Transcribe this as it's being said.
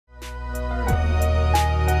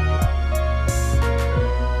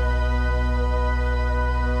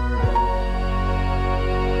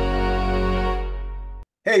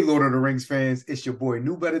Hey, Lord of the Rings fans, it's your boy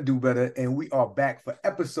New Better Do Better, and we are back for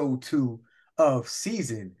episode 2 of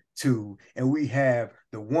season 2. And we have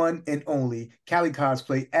the one and only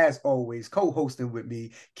KaliCosplay, as always, co-hosting with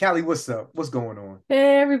me. Kali, what's up? What's going on?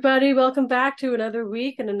 Hey everybody, welcome back to another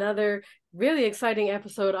week and another really exciting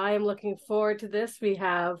episode. I am looking forward to this. We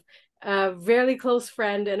have a very close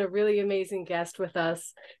friend and a really amazing guest with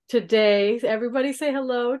us today. Everybody say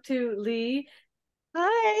hello to Lee.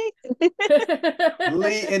 Hi.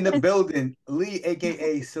 Lee in the building. Lee,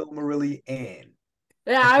 aka Silmarilleanne.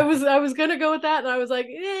 Yeah, I was gonna go with that, and I was like,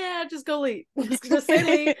 yeah, just go Lee. Just say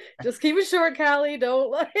Lee. Just keep it short, Callie. Don't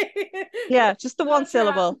like Yeah, just the one not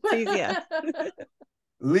syllable. It's easier.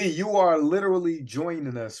 Lee, you are literally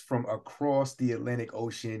joining us from across the Atlantic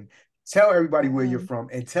Ocean. Tell everybody where you're from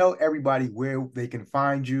and tell everybody where they can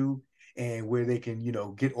find you and where they can,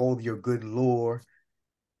 get all your good lore.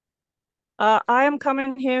 I am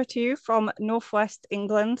coming here to you from Northwest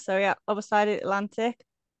England. So yeah, other side of the Atlantic.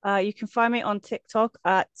 You can find me on TikTok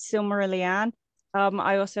at Silmarilleanne.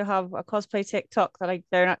 I also have a cosplay TikTok that I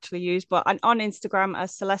don't actually use, but I'm on Instagram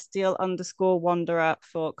as celestial_wanderer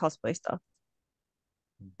for cosplay stuff.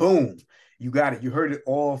 Boom. You got it. You heard it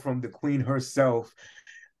all from the queen herself,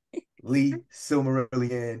 Lee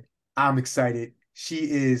Silmarillion. I'm excited. She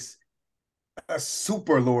is a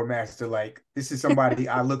super lore master. Like, this is somebody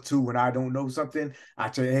I look to when I don't know something.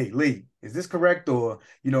 I say, hey, Lee, is this correct? Or,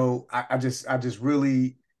 I just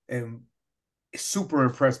really am super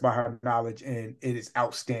impressed by her knowledge, and it is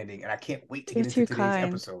outstanding. And I can't wait to You're get into too today's kind.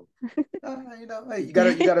 episode. Hey, you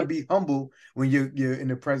gotta be humble when you're in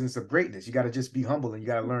the presence of greatness. You gotta just be humble, and you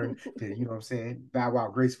gotta learn to, what I'm saying, bow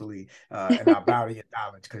out gracefully, and I'll bow to your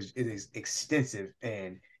knowledge because it is extensive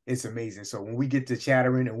and it's amazing. So when we get to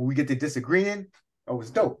chattering and when we get to disagreeing, oh, it's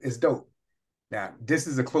dope. It's dope. Now, this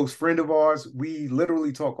is a close friend of ours. We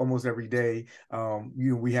literally talk almost every day.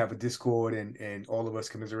 We have a Discord, and all of us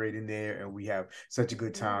commiserate in there, and we have such a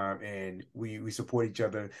good time, and we support each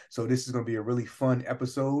other. So this is going to be a really fun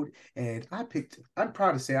episode. And I'm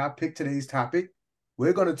proud to say I picked today's topic.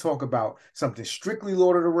 We're going to talk about something strictly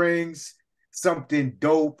Lord of the Rings, something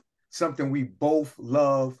dope, something we both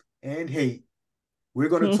love and hate. We're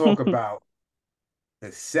going to talk about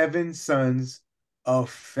the seven sons of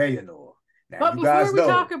Fëanor. Now, But you before guys we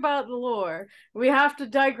talk know. about the lore, we have to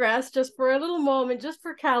digress just for a little moment, just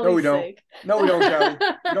for No, we Callie's don't. sake. No, we don't, Callie.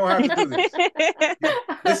 You don't have to do this.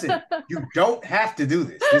 Listen, you don't have to do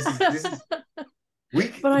this. This is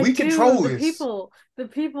we But I we do. control The this. people, the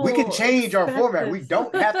We can people change our expect format. We this.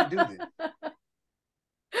 don't have to do this.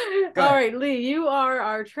 Go All ahead. right, Lee, you are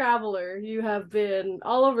our traveler. You have been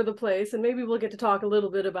all over the place, and maybe we'll get to talk a little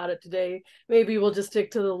bit about it today. Maybe we'll just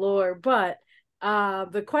stick to the lore. But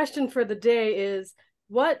the question for the day is,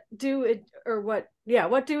 what do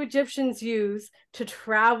Egyptians use to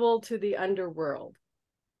travel to the underworld?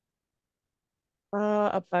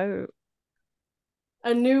 About.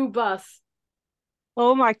 A new bus.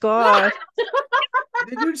 Oh my God.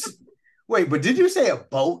 Did you wait? But did you say a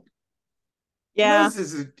boat? Yeah. This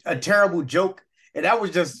is a terrible joke, and that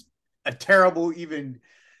was just a terrible even.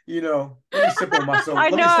 Let me sip on my soda. I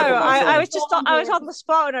Let know. me sip on my I soda. was just I was on the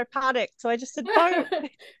spot and I panicked, so I just said boat.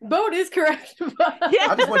 Boat is correct. Yeah.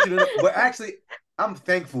 I just want you to know, but actually, I'm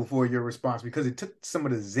thankful for your response because it took some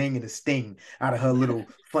of the zing and the sting out of her little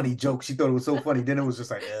funny joke. She thought it was so funny. Then it was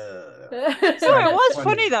just like, it's No, not it even was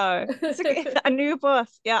funny funny. though. It's a new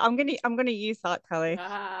bus. Yeah, I'm gonna use that, Kelly.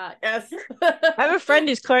 Yes. I have a friend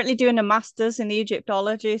who's currently doing a master's in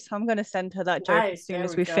Egyptology, so I'm gonna send her that joke as Nice. soon There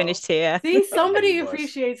as we we go. finished here. See, A new somebody bus.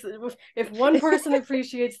 appreciates if one person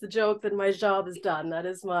appreciates the joke, then my job is done. That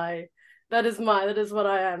is what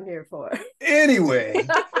I am here for. Anyway,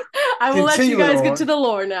 I will let you continuing guys get to on, the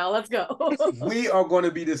lore now. Let's go. we are going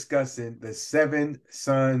to be discussing the seven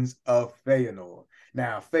sons of Fëanor.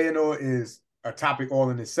 Now, Fëanor is a topic all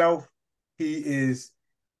in itself. He is,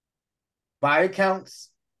 by accounts,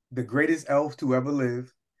 the greatest elf to ever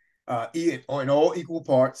live, in all equal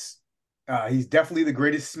parts. He's definitely the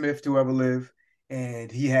greatest smith to ever live, and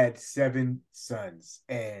he had seven sons,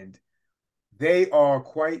 and they are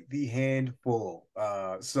quite the handful.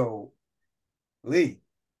 So, Lee,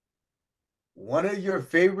 one of your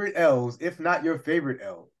favorite elves, if not your favorite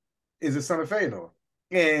elf, is a son of Fëanor,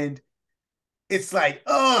 and it's like,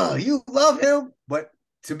 oh, you love him, but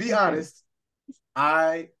to be honest,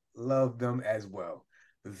 I love them as well.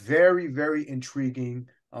 Very, very intriguing.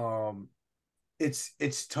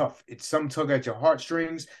 It's tough. It's some tug at your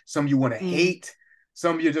heartstrings. Some you want to Mm. hate.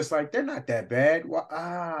 Some you're just like, they're not that bad. Well,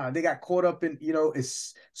 they got caught up in,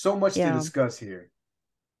 it's so much to Yeah. discuss here.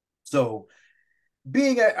 So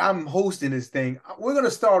I'm hosting this thing, we're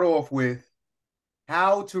gonna start off with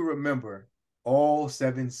how to remember all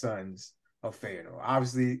 7 sons of Fëanor.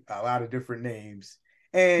 Obviously, a lot of different names,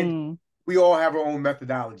 and we all have our own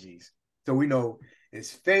methodologies. So we know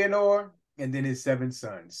it's Fëanor and then his 7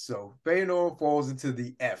 sons. So Fëanor falls into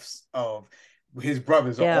the F's of his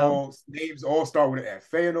brothers. Are all names all start with an F.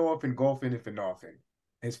 Fëanor, Fingolfin, and Finarfin.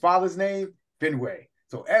 His father's name, Finwë.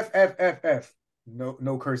 So F, F, F, F.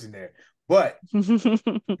 No cursing there. But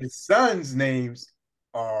his sons' names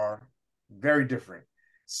are very different.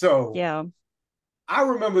 So yeah, I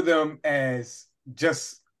remember them as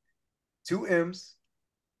just 2 M's,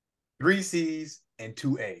 3 C's, and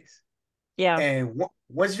 2 A's. Yeah. And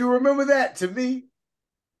once you remember that, to me,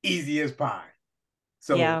 easy as pie.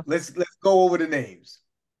 So let's go over the names.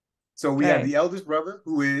 So we have the eldest brother,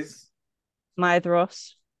 who is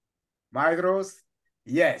Maedhros. Maedhros,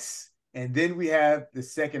 yes. And then we have the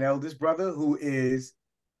second eldest brother, who is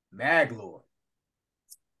Maglor.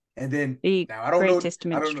 And then the greatest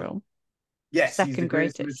minstrel. Yes, he's the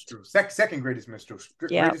greatest minstrel. Second greatest minstrel.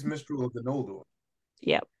 Greatest minstrel of the Noldor.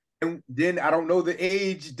 Yep. And then I don't know the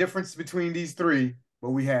age difference between these 3, but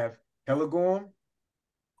we have Celegorm,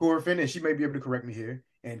 Corfin, and she may be able to correct me here,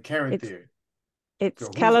 and Caranthir. It's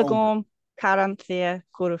Celegorm, Caranthir,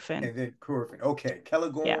 Corfin. And then Corfin. Okay,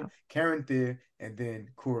 Celegorm, Caranthir, and then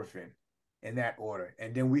Corfin. In that order.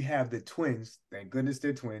 And then we have the twins. Thank goodness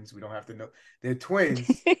they're twins. We don't have to know. They're twins,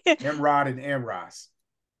 Nimrod and Amras.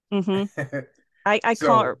 I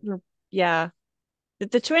can't. Yeah.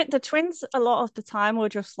 The twins a lot of the time were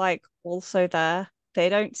just like also there. They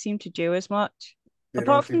don't seem to do as much.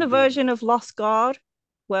 Apart from the version of Lost God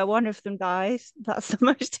where one of them dies. That's the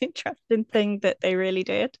most interesting thing that they really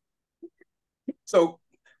did. So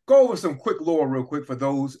go over some quick lore real quick for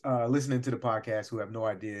those listening to the podcast who have no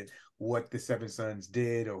idea what the 7 sons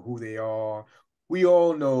did or who they are. We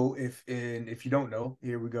all know, if you don't know,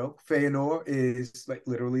 here we go. Fëanor is like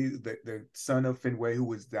literally the son of Finwë, who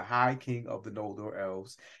was the High King of the Noldor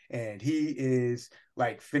Elves, and he is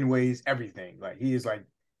like Finwë's everything. Like he is like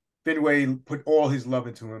Finwë put all his love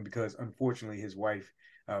into him because unfortunately his wife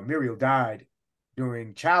Miriel died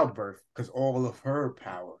during childbirth because all of her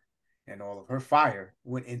power and all of her fire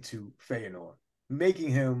went into Fëanor, making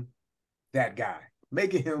him that guy,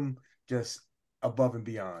 making him just above and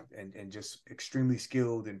beyond and just extremely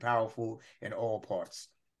skilled and powerful in all parts.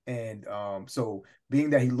 And so being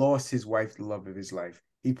that he lost his wife, the love of his life,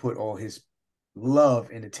 he put all his love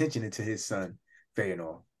and attention into his son,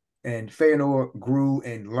 Fëanor. And Fëanor grew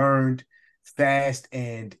and learned fast,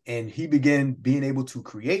 and he began being able to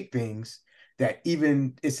create things that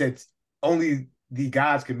even, it said, only the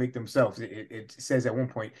gods could make themselves. It says at one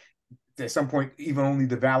point, at some point, even only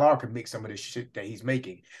the Valar could make some of the shit that he's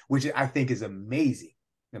making, which I think is amazing.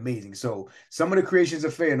 Amazing. So some of the creations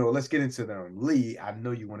of Fëanor, let's get into them. Lee, I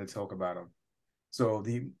know you want to talk about them. So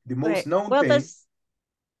the most known thing.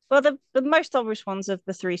 The most obvious ones of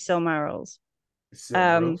the 3 Silmarils.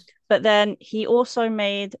 But then he also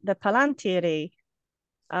made the Palantiri,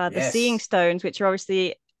 the Seeing Stones, which are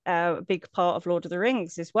obviously a big part of Lord of the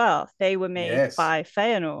Rings as well. They were made by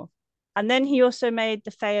Fëanor. And then he also made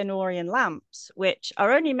the Fëanorian lamps, which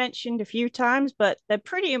are only mentioned a few times, but they're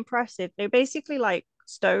pretty impressive. They're basically like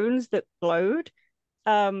stones that glowed.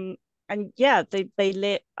 And yeah, they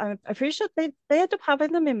lit. I'm pretty sure they ended up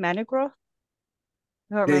having them in Menegroth.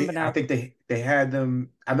 I don't remember now. I think they had them.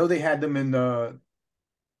 I know they had them in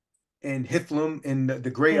Hithlum, and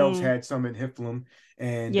the Grey Elves had some in Hithlum,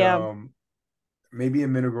 and maybe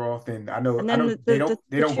in Menegroth. And I know they don't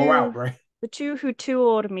go out, right? The 2 who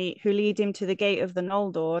Tuor meet, who lead him to the gate of the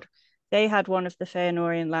Noldor, they had one of the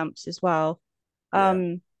Fëanorian lamps as well.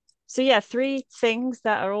 So yeah, 3 things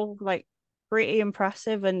that are all like pretty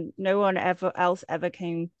impressive, and no one else ever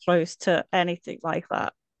came close to anything like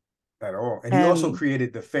that at all. And he also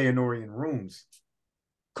created the Fëanorian runes.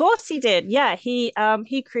 Of course he did. Yeah, he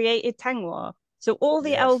created Tengwar. So all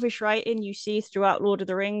the Elvish writing you see throughout Lord of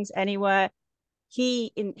the Rings, anywhere,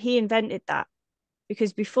 he invented that.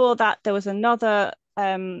 Because before that, there was another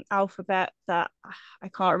alphabet that I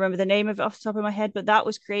can't remember the name of it off the top of my head, but that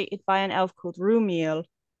was created by an elf called Rúmiel,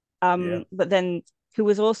 but then who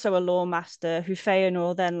was also a lore master, who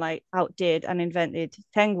Fëanor then like outdid and invented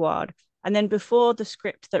Tengwar. And then before the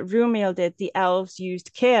script that Rúmiel did, the elves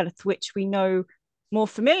used Cyrth, which we know more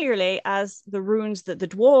familiarly as the runes that the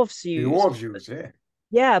dwarves used. The dwarves used,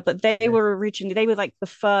 yeah, but they were like the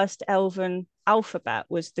first elven alphabet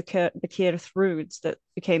was the Cyrth runes that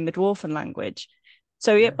became the dwarven language.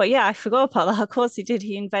 So but I forgot about that. Of course he did.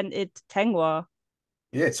 He invented Tengwar.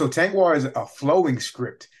 Yeah, so Tengwar is a flowing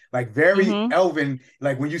script, like very elven.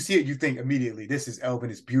 Like when you see it, you think immediately this is elven.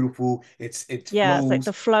 It's beautiful. It's flows, it's like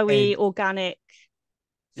the flowy, organic.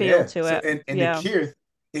 feel to So it. and the Kirith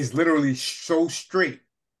is literally so straight,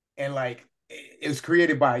 and like it was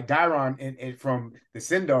created by Dairon and from the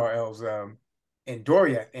Sindar elves and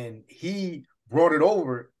Doriath, and he brought it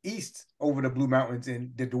over east over the Blue Mountains,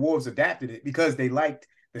 and the dwarves adapted it because they liked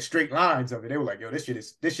the straight lines of it. They were like, "Yo, this shit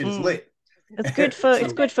is lit." It's good for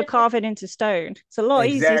it's good for carving into stone. It's a lot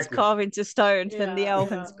easier to carve into stone than the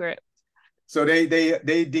Elven script. So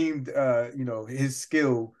they deemed his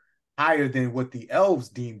skill higher than what the elves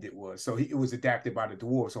deemed it was. So it was adapted by the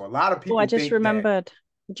dwarves. So a lot of people I just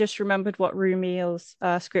remembered what Rumiel's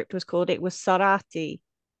script was called. It was Sarati,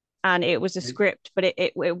 and it was a script, but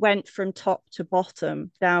it went from top to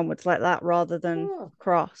bottom downwards like that rather than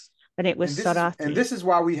across. And it was Sarati. And this is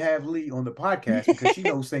why we have Lee on the podcast, because she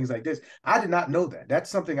knows things like this. I did not know that. That's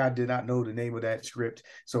something I did not know, the name of that script.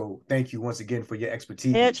 So thank you once again for your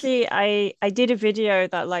expertise. Actually, I did a video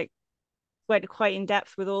that like went quite in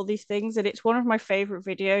depth with all these things, and it's one of my favorite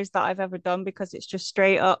videos that I've ever done because it's just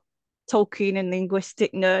straight up Tolkien and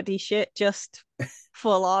linguistic nerdy shit, just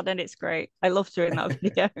full on, and it's great. I love doing that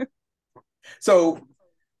video. So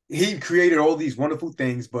he created all these wonderful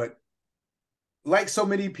things, but like so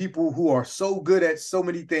many people who are so good at so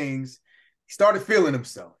many things, he started feeling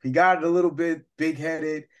himself. He got a little bit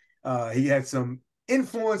big-headed. He had some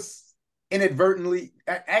influence inadvertently.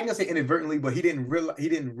 I'm gonna say inadvertently, but he didn't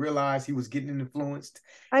realize he was getting influenced.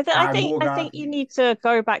 I think you need to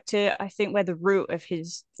go back to where the root of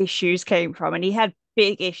his issues came from, and he had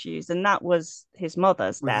big issues, and that was his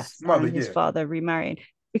mother's death and his father remarrying.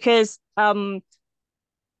 Because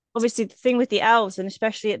obviously the thing with the elves, and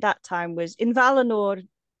especially at that time, was in Valinor,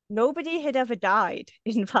 nobody had ever died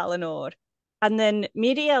in Valinor. And then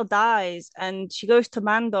Miriel dies and she goes to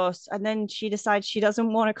Mandos, and then she decides she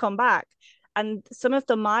doesn't want to come back. And some of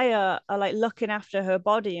the Maya are like looking after her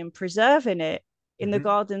body and preserving it in the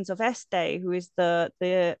gardens of Este, who is the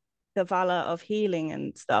Vala of healing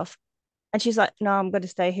and stuff. And she's like, no, I'm going to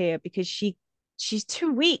stay here because she's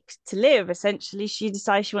too weak to live. Essentially, she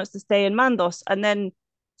decides she wants to stay in Mandos. And then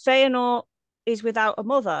Fëanor is without a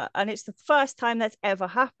mother, and it's the first time that's ever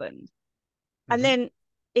happened. And then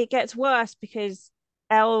it gets worse because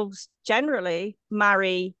elves generally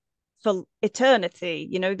marry for eternity.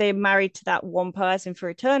 You know, they're married to that one person for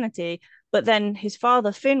eternity. But then his father,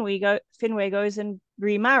 Finwë goes and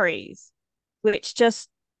remarries, which just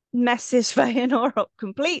messes Fëanor up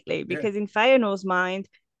completely, because in Fëanor's mind,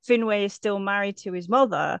 Finwë is still married to his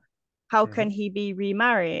mother. How can he be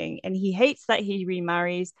remarrying? And he hates that he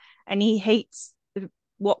remarries, and he hates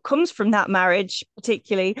what comes from that marriage,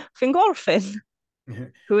 particularly Fingolfin,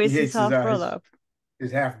 who is his half-brother.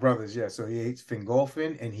 His half-brothers, yeah. So he hates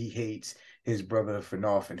Fingolfin, and he hates his brother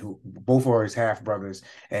Finarfin, who both are his half-brothers,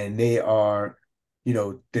 and they are,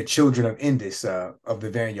 the children of Indis, of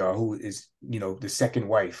the Vanyar, who is, the second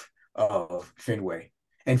wife of Finwë.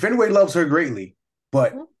 And Finwë loves her greatly,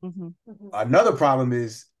 but another problem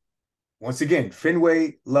is, once again,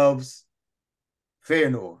 Finwë loves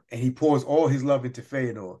Fëanor, and he pours all his love into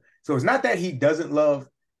Fëanor. So it's not that he doesn't love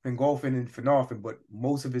Fingolfin and Finarfin, but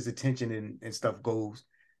most of his attention and stuff goes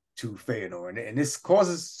to Fëanor, and this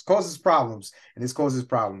causes problems,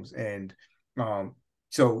 and And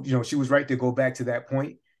so she was right to go back to that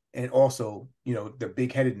point, and also the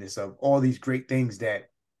big-headedness of all these great things that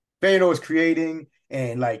Fëanor is creating,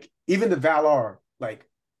 and like even the Valar like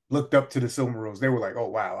looked up to the Silmarils. They were like, oh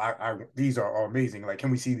wow, these are amazing. Like,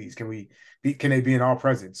 can we see these? Can they be in our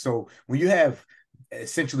presence? So when you have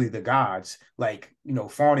essentially the gods like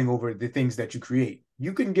fawning over the things that you create,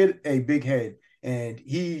 you can get a big head. And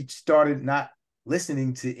he started not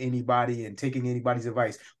listening to anybody and taking anybody's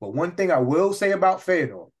advice. But one thing I will say about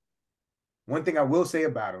Fëanor,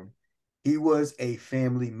 he was a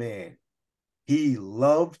family man. He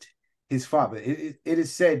loved his father. It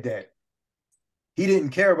is said that he didn't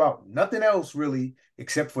care about nothing else really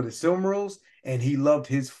except for the Silmarils, and he loved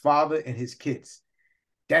his father and his kids.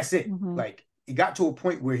 That's it. Like, it got to a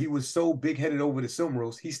point where he was so big-headed over the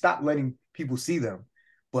Silmarils, he stopped letting people see them,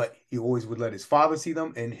 but he always would let his father see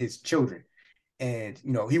them and his children. And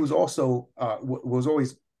he was also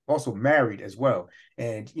always also married as well.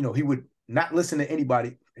 And he would not listen to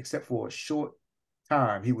anybody except for a short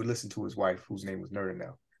time. He would listen to his wife, whose name was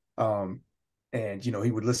Nerina. And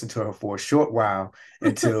he would listen to her for a short while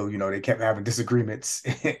until they kept having disagreements,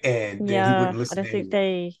 and then he wouldn't listen. I think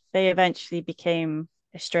they eventually became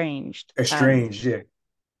estranged. Yeah.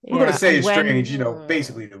 We're gonna say estranged,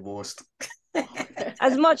 basically divorced.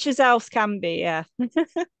 As much as else can be, yeah.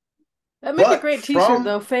 That makes a great t-shirt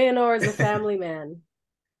though. Fëanor is a family man.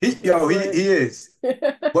 He is.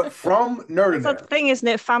 But from It's that Nerdinel. thing, isn't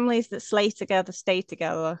it? Families that slay together stay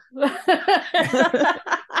together.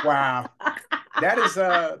 Wow. That is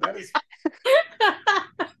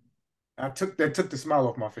that took the smile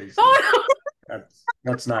off my face. Oh,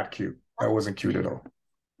 That's not cute. That wasn't cute at all.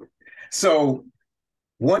 So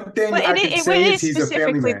one thing But I could say is he's a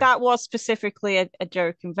family specifically, man. that was specifically a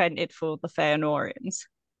joke invented for the Fëanorians.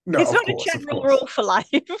 No, It's of not a course, of general course. rule for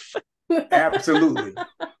life. Absolutely.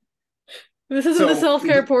 this isn't the So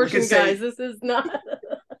self-care we could portion, guys. say This is not.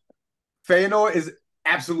 Fëanor is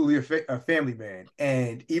absolutely a family man.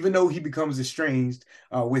 And even though he becomes estranged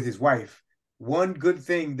with his wife, one good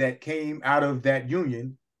thing that came out of that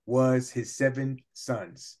union was his 7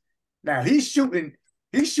 sons. Now he's shooting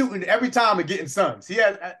every time and getting sons. He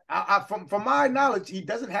has, from my knowledge, he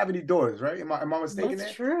doesn't have any daughters, right? Am I mistaken?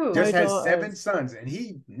 That's there? true. Just No has 7 daughters. sons, and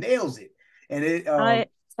he nails it. And it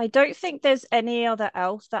I don't think there's any other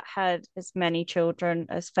elf that had as many children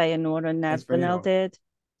as Fëanor and as Nevinel Fëanor. did.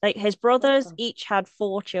 Like his brothers Oh. each had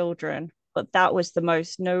 4 children, but that was the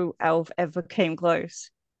most. No elf ever came close.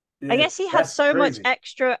 I Yeah, guess he had that's so much crazy.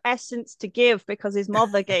 extra essence to give because his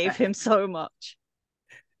mother gave him so much.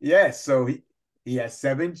 Yes, so he has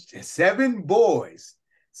seven boys.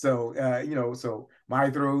 So so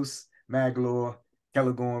Mithros, Maglor,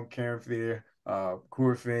 Caligorn, Caranthir,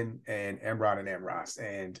 Curfin, and Emrod and Emros.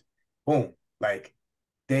 And boom, like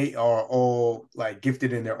they are all like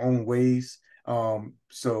gifted in their own ways.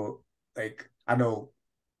 So like I know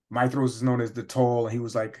Mithros is known as the tall, and he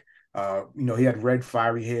was like he had red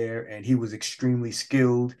fiery hair, and he was extremely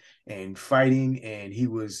skilled in fighting, and he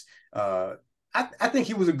was I think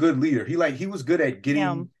he was a good leader. He was good at Yeah.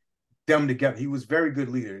 getting them together. He was very good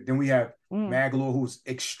leader. Then we have Mm. Magalore, who's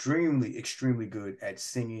extremely, extremely good at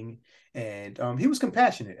singing. And he was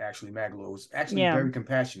compassionate, actually. Magalore was actually Yeah. very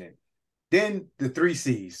compassionate. Then the 3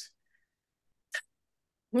 C's.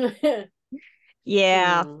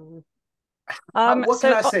 Yeah. What can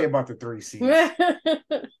So I say about the 3 C's?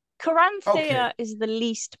 Caranthea Okay. is the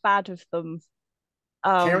least bad of them.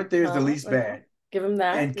 Caranthir is the least okay. bad. Give him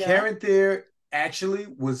that. And Yeah. Caranthir actually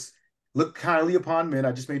was looked kindly upon men.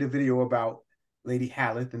 I just made a video about Lady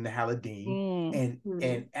Haleth and the Haladine.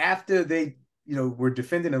 And after they, were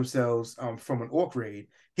defending themselves from an orc raid,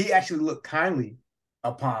 he actually looked kindly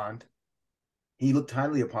upon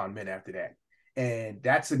men after that. And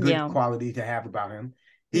that's a good quality to have about him.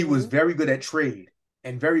 He was very good at trade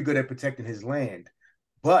and very good at protecting his land.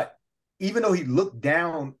 But even though he looked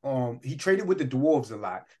down he traded with the dwarves a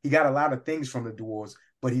lot. He got a lot of things from the dwarves,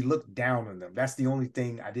 but he looked down on them. That's the only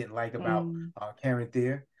thing I didn't like about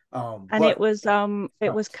Caranthir. And it was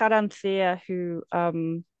Caranthea who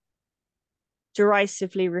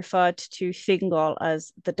derisively referred to Thingol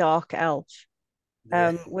as the Dark Elf.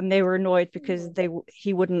 When they were annoyed because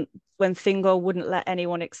when Thingol wouldn't let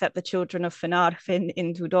anyone except the children of Finarfin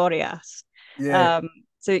into Dorias. Yeah.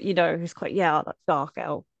 So he's quite that Dark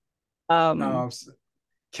Elf.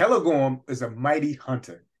 Caligorn is a mighty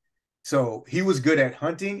hunter. So he was good at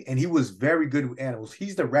hunting, and he was very good with animals.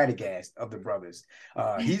 He's the Radagast of the brothers.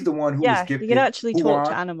 He's the one who was gifted. He could actually talk to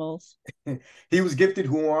Huan. animals. He was gifted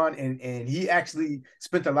Huan, and he actually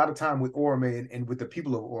spent a lot of time with Orome and with the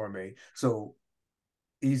people of Orome. So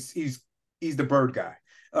he's the bird guy.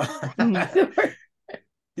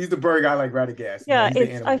 He's the bird guy like Radagast. Yeah,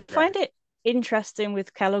 I find it interesting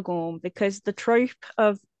with Caligorn because the trope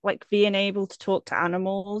of like being able to talk to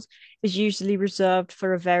animals is usually reserved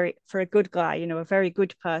for a good guy, a very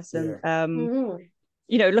good person.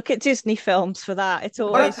 Yeah. Look at Disney films for that. It's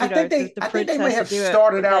always I think they may have do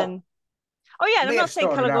started out. I'm not saying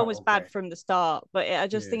Caligorn was bad from the start, but I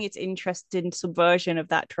just think it's interesting subversion of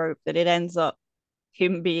that trope that it ends up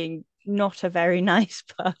him being not a very nice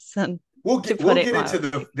person. We'll get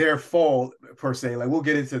into their fall per se. Like we'll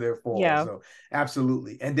get into their fall. Yeah. So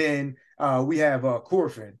absolutely. And then we have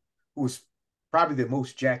Corfin, who's probably the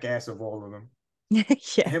most jackass of all of them.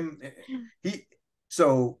 Yeah.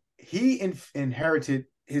 He inherited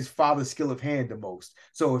his father's skill of hand the most.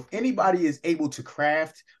 So if anybody is able to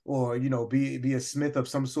craft or be a smith of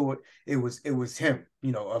some sort, it was him,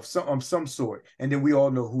 of some sort. And then we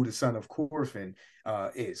all know who the son of Corfin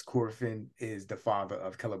is. Corfin is the father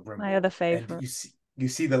of Celebrimbor. My other favorite. And you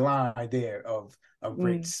see the line there of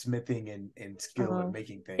great smithing and skill and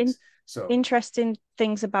making things. So interesting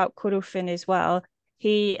things about Corfin as well.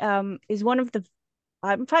 He is one of the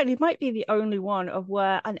in fact, he might be the only one of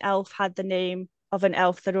where an elf had the name of an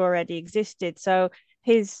elf that already existed. So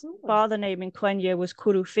his father name in Quenya was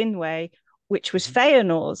Curufinwe, which was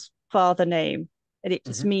Fëanor's father name. And it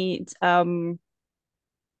just means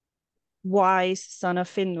wise son of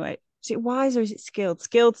Finwë. is it Wise or is it Skilled?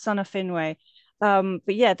 Skilled son of Finwë.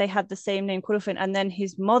 But yeah, they had the same name, Culhwch, and then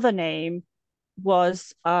his mother name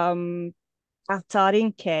was Atarinke,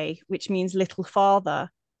 which means little father,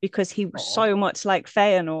 because he was so much like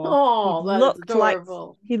Fëanor. Oh, that is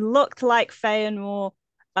adorable. He looked like Fëanor.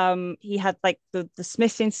 He had like the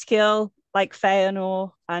smithing skill like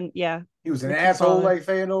Fëanor, and yeah, he was an asshole like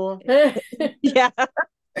Fëanor. Yeah.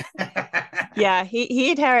 Yeah, he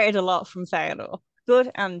inherited a lot from Fëanor, good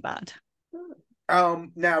and bad.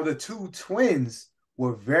 Now the two twins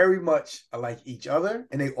were very much like each other,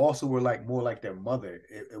 and they also were like more like their mother.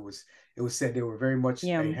 It was said they were very much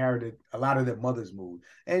inherited a lot of their mother's mood,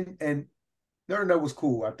 and that was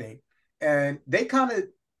cool, I think. And they kind of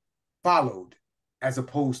followed as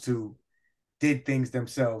opposed to did things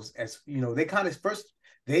themselves. As you know, they kind of first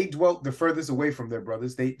they dwelt the furthest away from their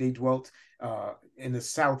brothers. They dwelt in the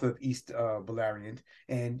south of East Beleriand,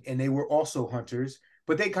 and they were also hunters.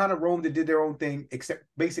 But they kind of roamed and did their own thing, except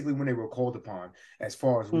basically when they were called upon, as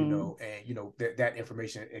far as we know, and that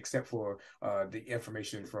information, except for the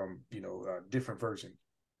information from a different version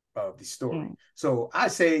of the story. So I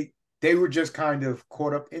say they were just kind of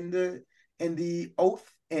caught up in the oath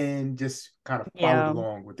and just kind of followed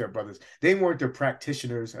along with their brothers. They weren't the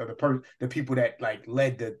practitioners or the people that like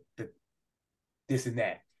led the this and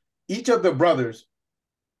that. Each of the brothers,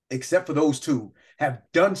 except for those two, have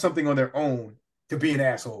done something on their own to be an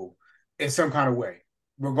asshole in some kind of way,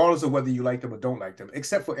 regardless of whether you like them or don't like them,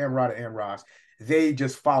 except for Amrata and Amras. They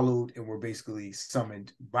just followed and were basically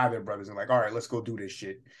summoned by their brothers and like, all right, let's go do this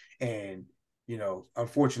shit. And,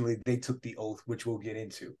 unfortunately, they took the oath, which we'll get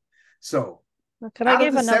into. So, can I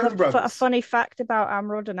give a funny fact about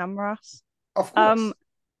Amrod and Amras? Of course.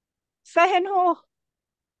 Fëanor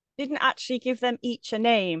didn't actually give them each a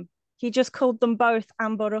name. He just called them both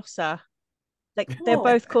Ambarossa. Like, they're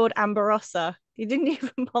both called Ambarossa. He didn't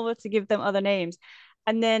even bother to give them other names.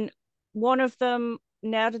 And then one of them,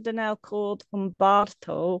 Nerdanel, called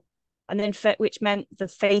Umbarto, and then which meant the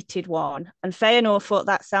fated one. And Fëanor thought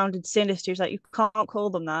that sounded sinister. He was like, you can't call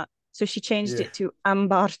them that. So she changed it to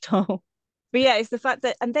Ambarto. But yeah, it's the fact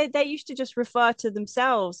that, and they used to just refer to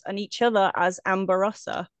themselves and each other as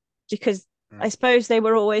Ambarossa, because I suppose they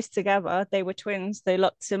were always together. They were twins. They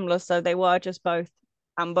looked similar. So they were just both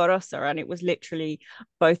Ambarossa, and it was literally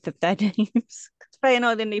both of their names.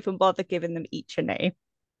 Fëanor didn't even bother giving them each a name.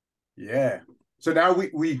 Yeah. So now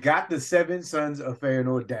we got the 7 sons of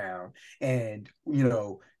Fëanor down, and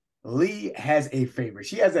Lee has a favorite.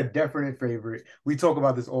 She has a definite favorite. We talk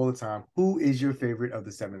about this all the time. Who is your favorite of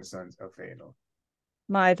the 7 sons of Fëanor?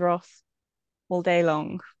 Maedhros, all day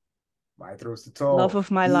long. Maedhros the Tall. Love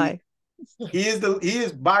of my life. He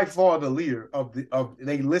is by far the leader of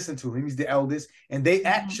they listen to him. He's the eldest, and they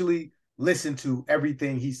actually listen to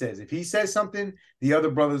everything he says. If he says something, the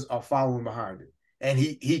other brothers are following behind it. And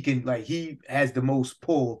he has the most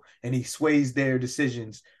pull, and he sways their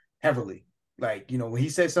decisions heavily. Like, when he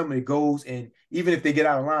says something, it goes, and even if they get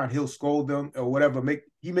out of line, he'll scold them or whatever.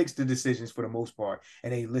 He makes the decisions for the most part,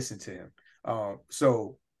 and they listen to him.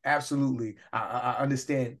 So absolutely, I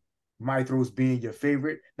understand Maedhros being your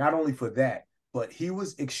favorite, not only for that, but he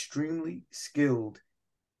was extremely skilled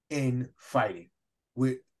in fighting.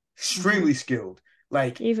 Extremely skilled.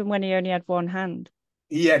 Like, even when he only had one hand.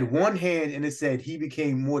 He had one hand, and it said he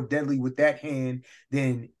became more deadly with that hand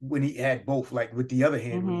than when he had both, like with the other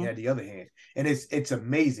hand, when he had the other hand. And it's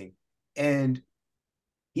amazing. And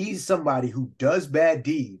he's somebody who does bad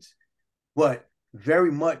deeds, but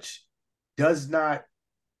very much does not,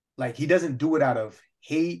 like, he doesn't do it out of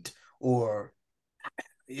hate or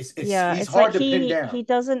he's hard to pin down. He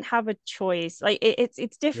doesn't have a choice. Like,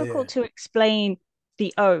 it's difficult to explain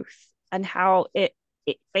the oath and how it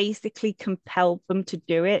basically compelled them to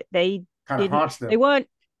do it. They kind of haunts them. They weren't,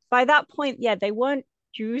 by that point, they weren't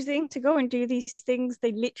choosing to go and do these things.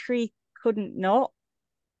 They literally couldn't not.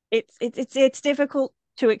 It's difficult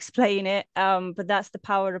to explain it, but that's the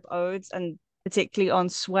power of oaths, and particularly on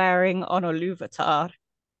swearing on a Iluvatar.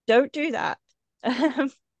 Don't do that.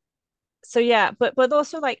 So yeah, but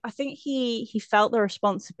also, like, I think he felt the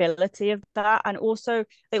responsibility of that, and also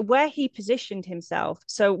like where he positioned himself.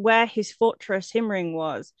 So where his fortress Himring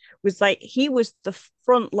was like he was the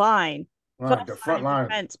front line, the front line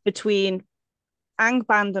defense between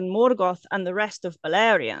Angband and Morgoth and the rest of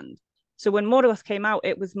Beleriand. So when Morgoth came out,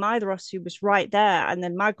 it was Maedhros who was right there, and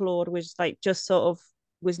then Maglord was like just sort of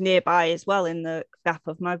was nearby as well in the gap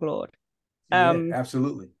of Maglord.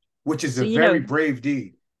 Absolutely, which is a very brave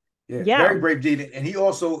deed. Yeah, very brave deed. And he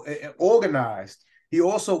also organized the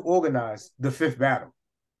 5th battle.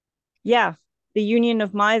 Yeah. the Union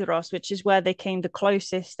of Maedhros, which is where they came the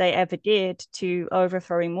closest they ever did to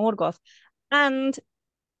overthrowing Morgoth. And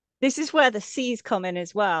this is where the seas come in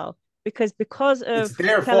as well, because It's of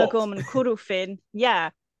their fault. Celegorm and Curufin,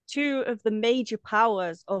 yeah, two of the major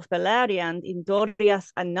powers of Beleriand in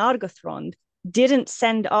Doriath and Nargothrond didn't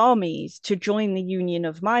send armies to join the Union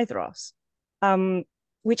of Maedhros,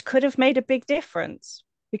 which could have made a big difference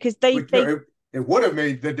because It would have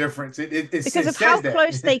made the difference. It because of says how that.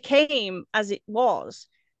 close they came as it was,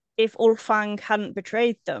 if Ulfang hadn't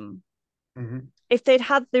betrayed them. Mm-hmm. If they'd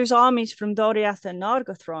had those armies from Doriath and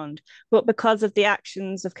Nargothrond, but because of the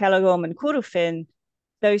actions of Celegorm and Curufin,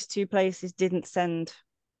 those two places didn't send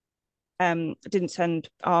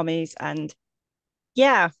armies, and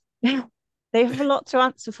yeah, they have a lot to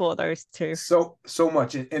answer for, those two. So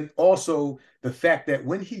much. And also the fact that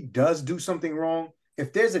when he does do something wrong,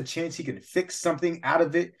 if there's a chance he can fix something out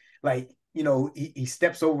of it, like, he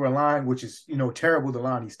steps over a line, which is, terrible, the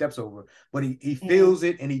line he steps over, but he feels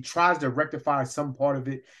it and he tries to rectify some part of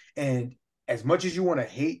it. And as much as you want to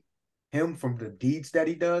hate him from the deeds that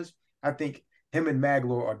he does, I think him and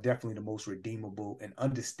Maglor are definitely the most redeemable and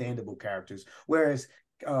understandable characters. Whereas,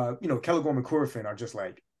 Celegorm and Curufin are just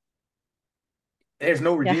like, there's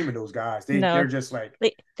no redeeming those guys. They're just like,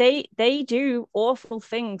 they do awful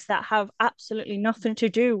things that have absolutely nothing to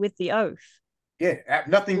do with the oath. Yeah,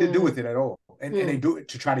 nothing to do with it at all. And they do it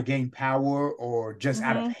to try to gain power or just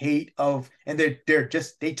out of hate of, and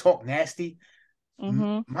they talk nasty.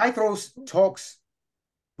 Maedhros talks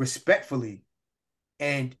respectfully,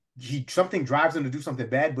 and something drives him to do something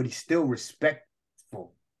bad, but he's still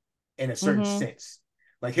respectful in a certain sense.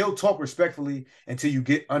 Like, he'll talk respectfully until you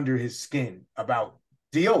get under his skin about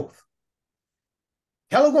the oath.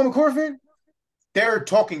 Celegorm and Curufin, they're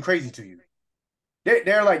talking crazy to you.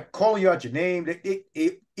 They're like calling you out your name.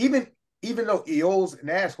 Even though Eol's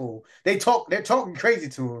an asshole, they're talking crazy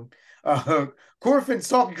to him. Curufin's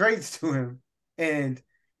talking crazy to him, and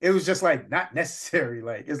it was just like not necessary.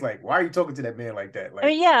 Like, it's like, why are you talking to that man like that? Like,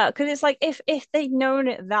 yeah, because it's like if they'd known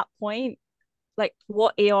at that point, like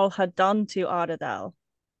what Eol had done to Arda,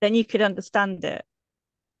 then you could understand it.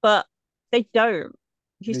 But they don't.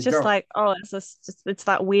 He's just like, oh, it's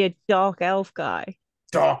that weird dark elf guy.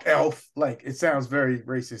 Dark elf, like, it sounds very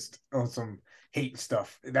racist on some hate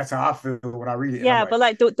stuff. That's how I feel when I read it. Yeah, but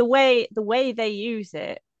like the way they use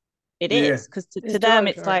it is because to them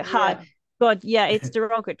it's like, hi, God, yeah, it's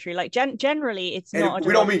derogatory. Like generally, it's and not.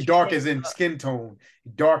 We don't mean dark as in skin tone.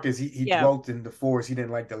 Dark as he dwelt in the forest. He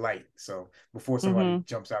didn't like the light. So before somebody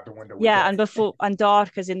jumps out the window. And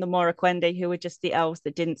dark as in the Moraquendi, who were just the elves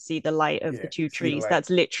that didn't see the light of the two trees. That's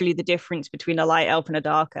literally the difference between a light elf and a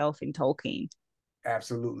dark elf in Tolkien.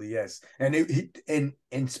 Absolutely, yes. And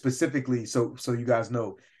and specifically, so you guys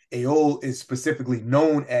know, Eol is specifically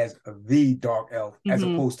known as the dark elf, as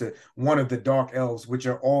opposed to one of the dark elves, which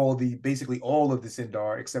are basically all of the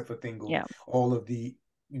Sindar except for Thingol. Yeah. All of the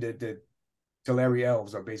Teleri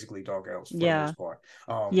elves are basically dark elves for the most part.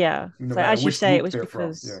 No, so as you say, it was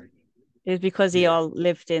because Eol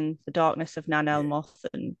lived in the darkness of Nan Elmoth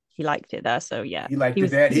and he liked it there. So yeah, he liked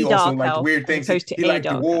that. He also liked weird things. He liked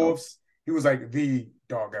dwarves. He was like the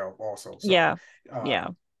dark elf also. So,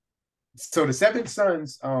 So the seven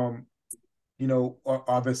sons, are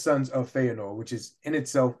the sons of Fëanor, which is in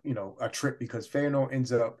itself, a trip, because Fëanor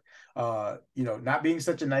ends up, not being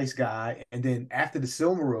such a nice guy. And then after the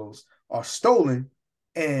Silmarils are stolen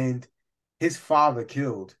and his father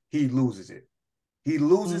killed, he loses it. He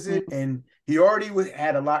loses it, and he already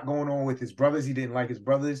had a lot going on with his brothers. He didn't like his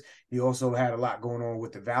brothers. He also had a lot going on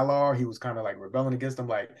with the Valar. He was kind of like rebelling against them,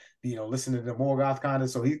 like, listening to Morgoth kind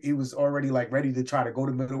of. So he was already like ready to try to go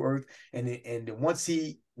to Middle Earth. And once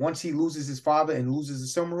he loses his father and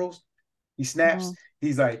loses the Silmarils, he snaps.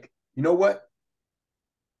 He's like, you know what?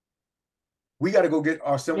 We got to go get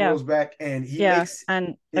our Silmarils back. And he makes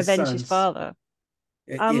and avenge his father.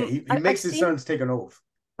 He makes his sons take an oath.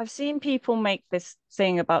 I've seen people make this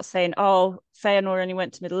thing about saying, oh, Fëanor only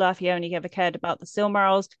went to Middle Earth, he only ever cared about the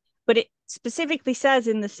Silmarils. But it specifically says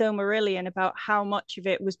in the Silmarillion about how much of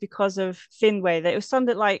it was because of Finwë, that it was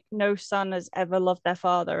something like no son has ever loved their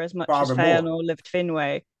father as much as Fëanor loved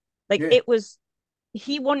Finwë. Like, it was,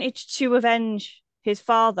 he wanted to avenge his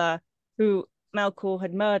father, who Melkor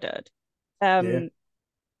had murdered,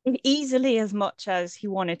 easily as much as he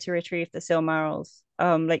wanted to retrieve the Silmarils.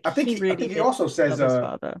 I think he also says,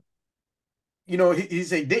 he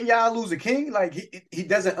said, didn't y'all lose a king? Like, he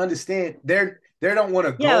doesn't understand. They don't want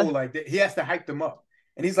to go like that. He has to hype them up,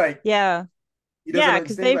 and he's like, because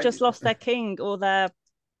they've just lost their king or their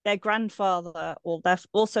grandfather or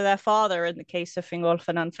their father in the case of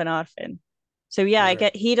Fingolfin and Finarfin. So yeah, I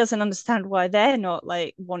get he doesn't understand why they're not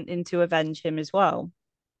like wanting to avenge him as well.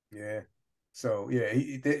 Yeah. So yeah,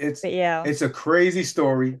 But it's a crazy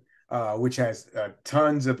story, which has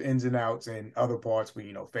tons of ins and outs and other parts where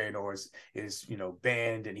Fëanor is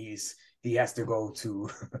banned and he has to go to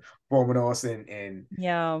Formonos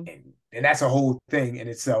and that's a whole thing in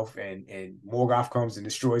itself. And Morgoth comes and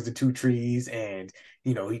destroys the two trees, and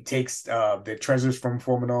he takes the treasures from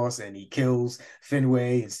Formonos and he kills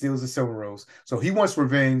Finwë and steals the Silmarils. So he wants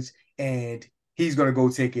revenge, and he's going to go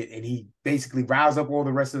take it, and he basically riles up all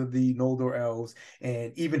the rest of the Noldor elves,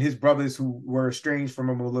 and even his brothers who were estranged from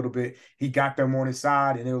him a little bit. He got them on his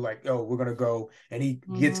side, and they were like, "Oh, we're going to go." And he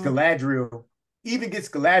gets Galadriel,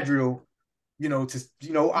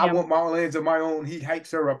 I want my lands of my own. He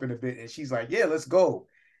hypes her up in a bit, and she's like, "Yeah, let's go."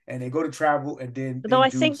 And they go to travel, and then though I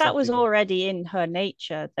think that was already in her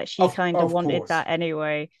nature, that she kind of wanted that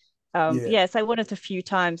anyway. It's like one of the few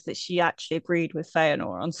times that she actually agreed with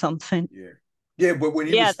Fëanor on something. Yeah, but when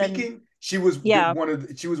he was speaking, she was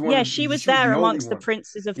she was there amongst the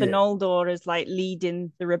princes of the Noldor as like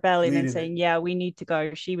leading the rebellion and saying, "Yeah, we need to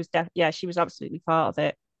go." She was she was absolutely part of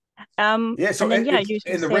it. So and then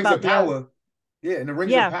in the Rings of Power, in the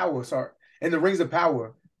Rings of Power, in the Rings of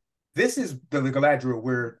Power, this is the Galadriel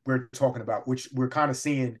we're talking about, which we're kind of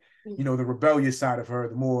seeing, the rebellious side of her,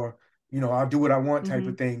 the more, I'll do what I want type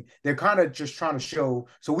of thing. They're kind of just trying to show,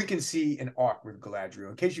 so we can see an arc with Galadriel.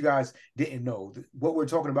 In case you guys didn't know, what we're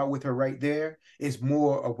talking about with her right there is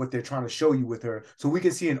more of what they're trying to show you with her. So we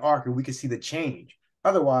can see an arc and we can see the change.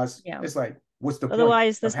 Otherwise, it's like, what's the point?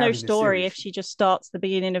 Otherwise, there's no story if she just starts the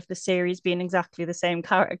beginning of the series being exactly the same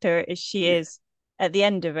character as she is at the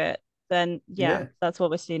end of it. Then that's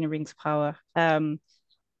what we're seeing in Rings of Power. But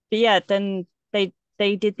then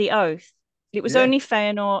they did the oath. It was only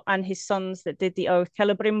Fëanor and his sons that did the oath.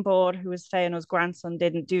 Celebrimbor, who was Fëanor's grandson,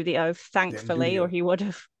 didn't do the oath, thankfully, or he would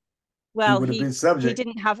have. Well, he been subject.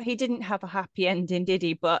 He didn't have a happy ending, did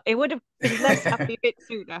he? But it would have been less happy a bit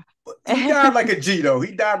sooner. He died like a G, though.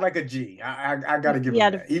 He died like a G. I gotta give him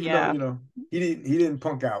that. Even though he didn't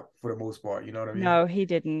punk out for the most part. You know what I mean? No, he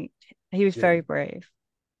didn't. He was very brave.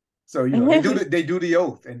 So they do the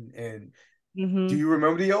oath, and do you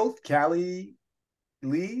remember the oath, Callie?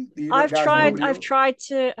 Lee? I've tried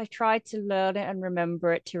to learn it and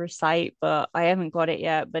remember it to recite, but I haven't got it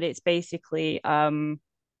yet. But it's basically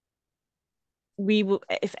we will,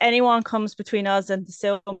 if anyone comes between us and the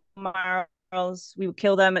Silmarils, we will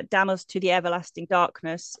kill them, damn us to the everlasting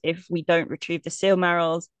darkness if we don't retrieve the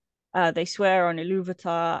Silmarils. They swear on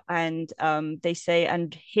Ilúvatar, and they say,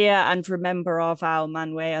 "And hear and remember our vow,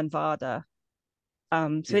 Manwë and Varda."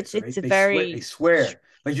 So it's a very swear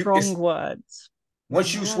like strong words.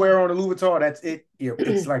 Once you swear on Ilúvatar, that's it.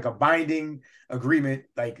 It's like a binding agreement.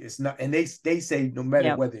 Like it's not, and they say no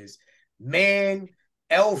matter whether it's man,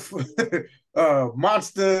 elf,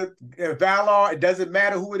 monster, Valar, it doesn't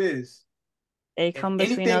matter who it is. They come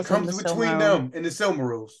between anything us comes and the between them and the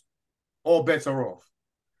Silmarils, all bets are off.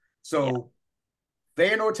 So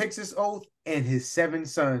Fëanor takes this oath, and his 7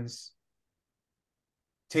 sons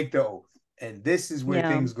take the oath. And this is where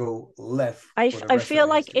things go left. I feel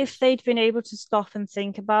like if they'd been able to stop and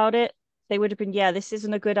think about it, they would have been, this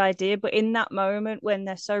isn't a good idea. But in that moment, when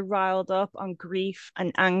they're so riled up on grief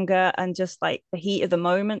and anger and just like the heat of the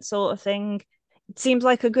moment sort of thing, it seems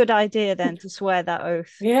like a good idea then to swear that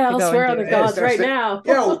oath. I'll swear on the gods right now.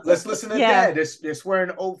 Let's listen to dad. They're swearing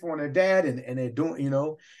an oath on their dad, and they're doing,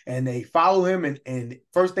 and they follow him. And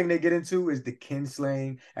first thing they get into is the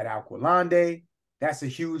kinslaying at Aqualande. That's a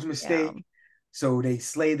huge mistake. So they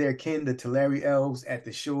slay their kin, the Teleri elves, at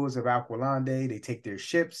the shores of Aqualande. They take their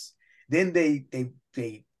ships. Then they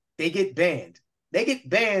get banned. They get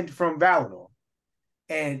banned from Valinor,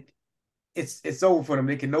 and it's over for them.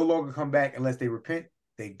 They can no longer come back unless they repent.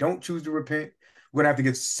 They don't choose to repent. We're gonna have to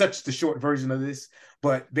get such the short version of this,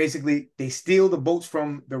 but basically they steal the boats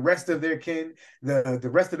from the rest of their kin, the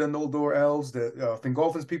rest of the Noldor elves, the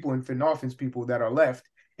Fingolfin's people and Finarfin's people that are left.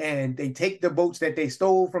 And they take the boats that they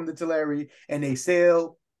stole from the Teleri and they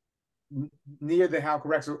sail near the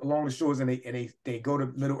Halcarax along the shores, and they go to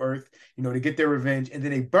Middle Earth, to get their revenge, and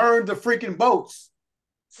then they burn the freaking boats.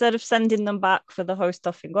 Instead of sending them back for the host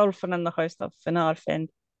of Fingolfin and the host of Finarfin,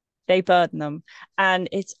 they burn them. And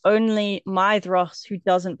it's only Maedhros who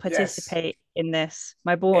doesn't participate in this,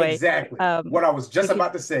 my boy. Exactly. What I was just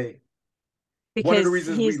about to say. Because one of the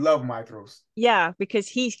reasons we love Maedhros. Yeah, because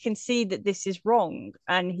he can see that this is wrong.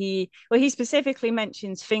 And he specifically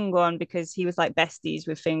mentions Fingon because he was like besties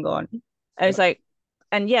with Fingon. And it's like,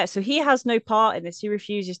 so he has no part in this. He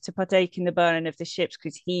refuses to partake in the burning of the ships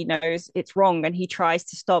because he knows it's wrong, and he tries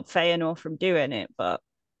to stop Fëanor from doing it. But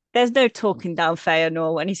there's no talking down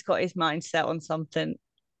Fëanor when he's got his mind set on something.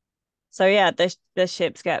 So yeah, the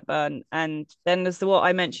ships get burned, and then there's what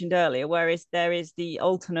I mentioned earlier, whereas there is the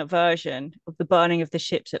alternate version of the burning of the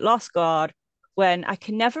ships at Losgard, when I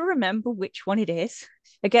can never remember which one it is.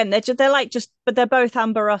 Again, they're like but they're both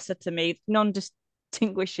Amberossa to me,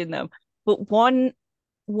 non-distinguishing them. But one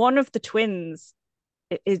of the twins,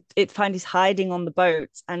 it find is hiding on the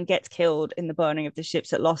boats and gets killed in the burning of the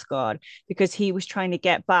ships at Losgard because he was trying to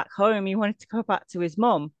get back home. He wanted to go back to his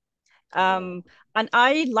mom. And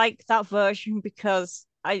I like that version because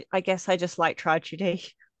I guess I just like tragedy.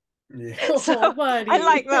 Yeah. So I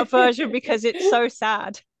like that version because it's so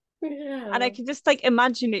sad. Yeah. And I can just like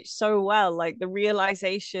imagine it so well, like the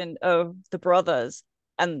realization of the brothers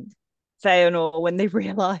and Fëanor when they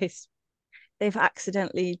realize they've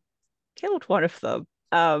accidentally killed one of them.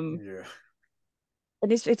 Yeah.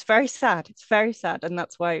 And it's very sad. It's very sad, and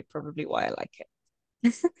that's probably why I like it.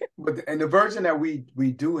 But the version that we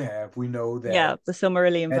do have, we know that the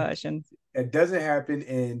Silmarillion version. It doesn't happen,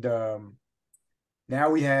 and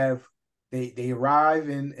now we have they arrive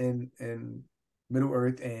in Middle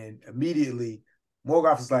Earth, and immediately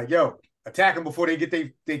Morgoth is like, "Yo, attack them before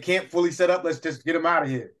they can't fully set up. Let's just get them out of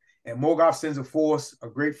here." And Morgoth sends a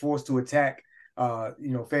great force to attack,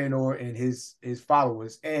 Fëanor and his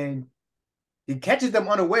followers, and he catches them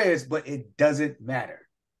unawares, but it doesn't matter.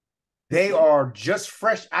 They are just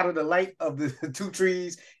fresh out of the light of the two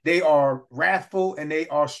trees. They are wrathful and they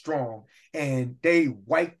are strong. And they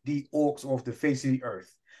wipe the orcs off the face of the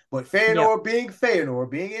earth. But Fëanor, being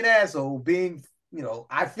Fëanor, being an asshole, being,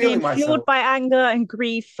 I feel myself. Being fueled by anger and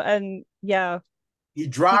grief, and he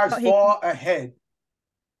drives far ahead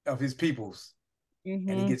of his peoples. And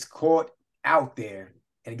he gets caught out there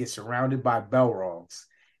and gets surrounded by Balrogs.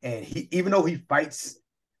 And even though he fights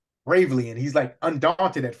bravely, and he's like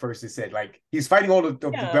undaunted at first, it said, like he's fighting all the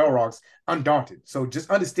Balrogs undaunted. So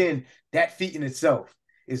just understand that feat in itself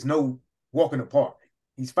is no walk in the park.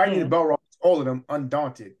 He's fighting the Balrogs, all of them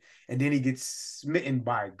undaunted, and then he gets smitten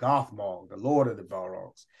by Gothmog, the Lord of the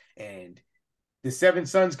Balrogs, and the seven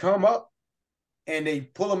sons come up and they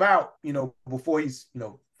pull him out, before he's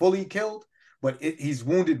fully killed, but he's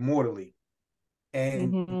wounded mortally,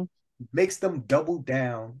 and makes them double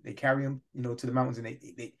down. They carry him, to the mountains, and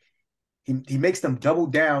he makes them double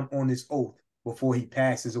down on this oath before he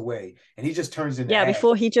passes away. And he just turns into ash.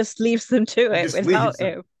 Before he just leaves them to it without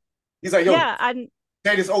him. He's like, yo, and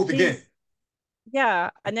say this oath again. Yeah,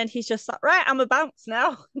 and then he's just like, right, I'm a bounce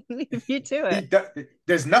now. Leave you to it.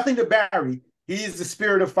 There's nothing to bury. He is the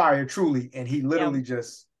spirit of fire, truly, and he literally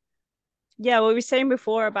just... Yeah, well, we were saying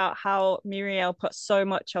before about how Miriel put so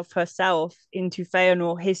much of herself into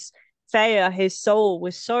Fëanor. His soul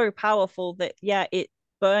was so powerful that, it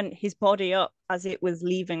burnt his body up as it was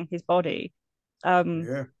leaving his body. So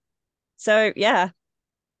that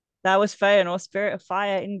was Fëanor, spirit of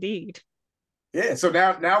fire indeed. Yeah, so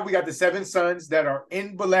now we got the seven sons that are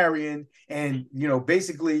in Balerion, and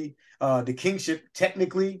basically the kingship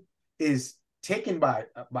technically is taken by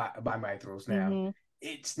Maedhros now.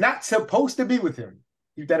 It's not supposed to be with him.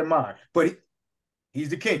 Keep that in mind. But he's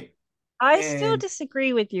the king. I still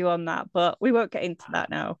disagree with you on that, but we won't get into that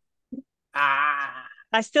now.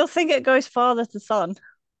 I still think it goes father to son.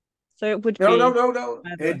 So it would be... No.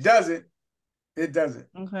 It doesn't.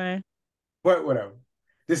 Okay. But whatever.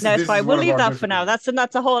 It's fine. We'll leave that for now. That's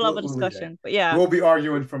a whole other discussion. But yeah. We'll be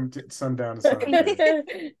arguing from sundown to sundown.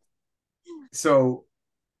 So,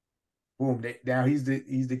 boom. Now he's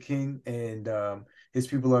the king, and his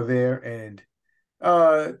people are there, and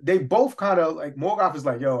they both kind of like, Morgoth is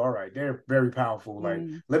like, yo, all right, they're very powerful. Like,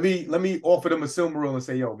 let me offer them a Silmaril and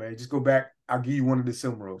say, yo, man, just go back. I'll give you one of the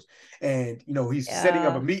Silmarils. And he's setting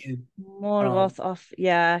up a meeting.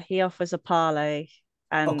 Morgoth he offers a parley.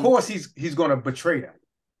 And of course he's gonna betray them.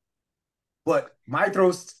 But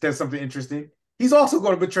Maedhros does something interesting. He's also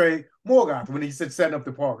going to betray Morgoth when he said setting up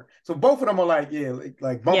the party. So both of them are like,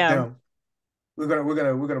 like bump them.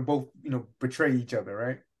 We're gonna both betray each other,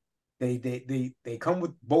 right? They come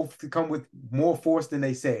with more force than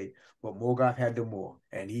they say, but Morgoth had the more,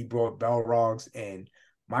 and he brought Balrogs, and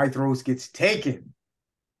Maedhros gets taken.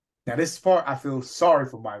 Now this part, I feel sorry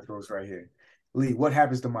for Maedhros right here. Lee, what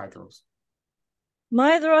happens to Maedhros?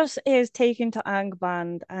 Maedhros is taken to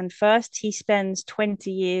Angband, and first he spends 20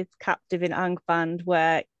 years captive in Angband,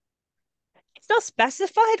 where it's not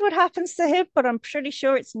specified what happens to him, but I'm pretty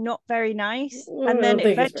sure it's not very nice. And then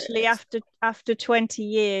eventually, after 20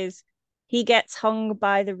 years, he gets hung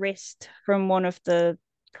by the wrist from one of the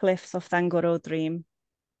cliffs of Thangorodrim,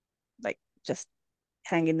 like just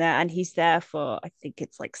hanging there. And he's there for, I think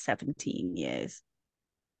it's like 17 years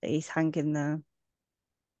that he's hanging there.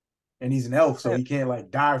 and he's an elf, so So- he can't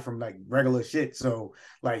like die from like regular shit. So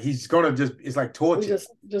like he's gonna just it's like torture.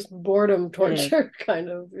 Just boredom torture, kind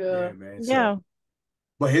of. Yeah, man. Yeah. So,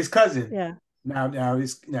 but his cousin Yeah. now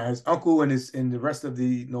his uncle and the rest of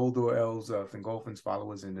the Noldor elves, Fingolfin's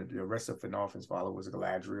followers, and the rest of Finarfin's followers,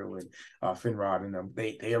 Galadriel and Finrod, and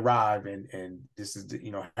they arrive, and this is the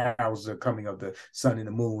how's the coming of the sun and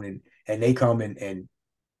the moon, and they come and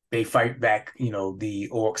they fight back, the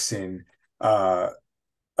orcs, and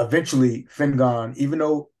eventually Fingon, even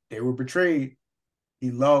though they were betrayed,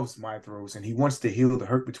 he loves Mithros and he wants to heal the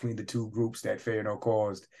hurt between the two groups that Fëanor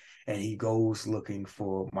caused. And he goes looking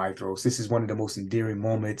for Mithros. This is one of the most endearing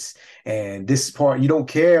moments. And this part, you don't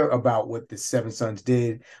care about what the Seven Sons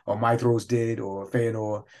did or Mithros did or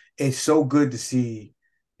Fëanor. It's so good to see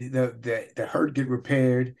the hurt get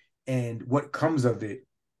repaired, and what comes of it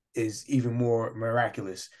is even more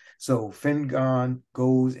miraculous. So Fingon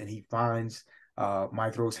goes and he finds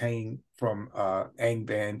Mithros hanging from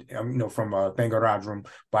Angband, from Thangorodrim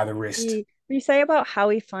by the wrist. You say about how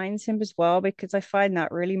he finds him as well, because I find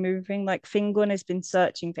that really moving. Like Fingon has been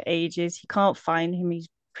searching for ages. He can't find him. He's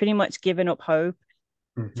pretty much given up hope.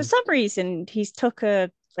 Mm-hmm. For some reason, he's took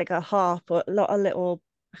a harp or a little,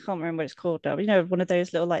 I can't remember what it's called now, but, one of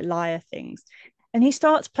those little like lyre things. And he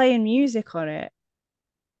starts playing music on it.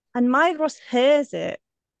 And Mithros hears it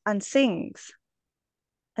and sings.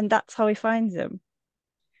 And that's how he finds him.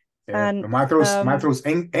 Yeah. And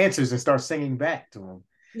Mithros answers and starts singing back to him.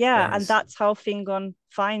 Yeah, and that's how Fingon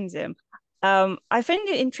finds him. I find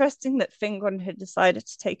it interesting that Fingon had decided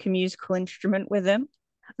to take a musical instrument with him.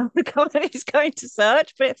 He's going to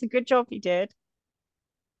search, but it's a good job he did.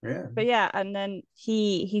 Yeah. But yeah, and then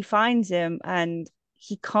he finds him, and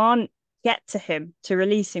he can't get to him to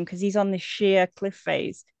release him because he's on this sheer cliff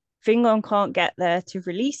face. Fingon can't get there to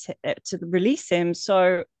release him,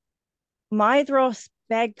 so Mithros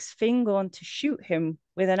begs Fingon to shoot him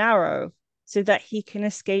with an arrow so that he can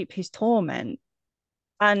escape his torment.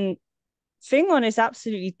 And Fingon is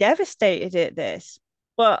absolutely devastated at this,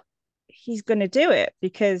 but he's going to do it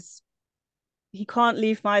because he can't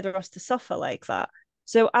leave Mithros to suffer like that.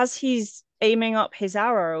 So as he's aiming up his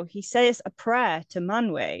arrow, he says a prayer to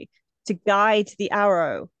Manwë to guide the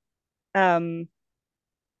arrow. But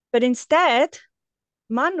instead,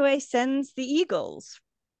 Manwë sends the eagles.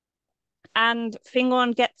 And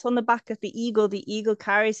Fingon gets on the back of the eagle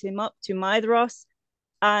carries him up to Mithros,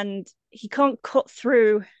 and he can't cut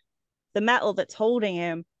through the metal that's holding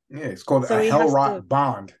him. Yeah, it's called a Hellrot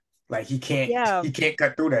bond. Like he can't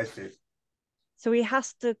cut through that shit. So he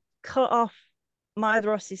has to cut off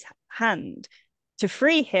Mithros' hand to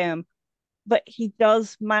free him, but he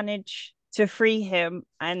does manage to free him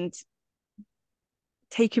and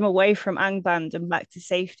take him away from Angband and back to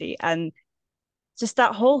safety. And just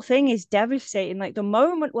that whole thing is devastating. Like the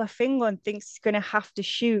moment where Fingon thinks he's going to have to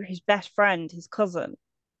shoot his best friend, his cousin,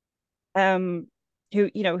 who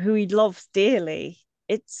he loves dearly,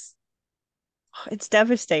 it's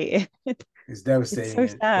devastating. It's devastating.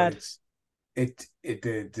 It's so sad.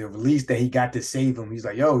 The release that he got to save him. He's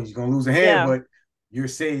like, yo, he's gonna lose a hand, but you're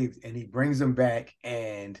saved. And he brings him back,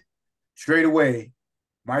 and straight away,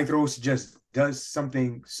 Mithros just does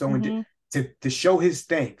something so to show his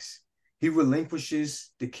thanks. He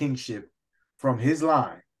relinquishes the kingship from his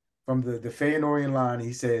line, from the Fëanorian line.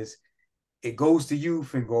 He says, it goes to you,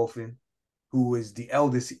 Fingolfin, who is the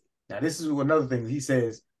eldest. Now, this is another thing. He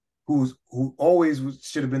says, who always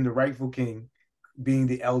should have been the rightful king, being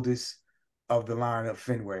the eldest of the line of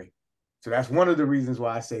Finwë. So that's one of the reasons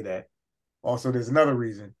why I say that. Also, there's another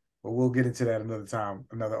reason, but we'll get into that another time,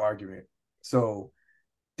 another argument. So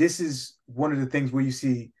this is one of the things where you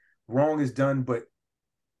see wrong is done, but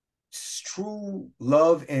true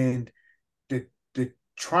love and the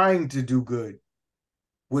trying to do good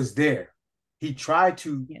was there. He tried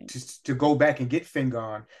to go back and get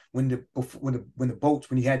Fingon when he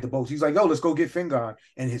had the boats. He's like, yo, let's go get Fingon.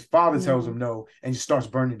 And his father tells him no and just starts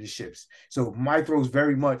burning the ships. So Mithros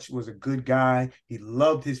very much was a good guy. He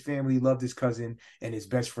loved his family, loved his cousin and his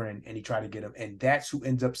best friend, and he tried to get him. And that's who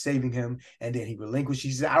ends up saving him. And then he relinquished.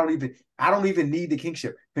 He said, I don't even need the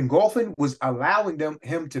kingship. Fingolfin was allowing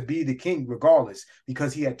him to be the king regardless,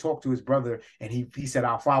 because he had talked to his brother and he said,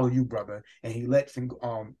 I'll follow you, brother. And he let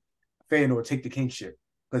Fëanor take the kingship,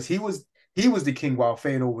 because he was the king while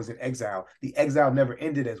Fëanor was in exile. The exile never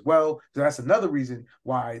ended as well, so that's another reason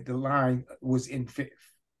why the line was in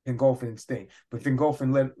Fingolfin's thing. But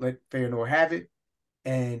Fingolfin let Fëanor have it,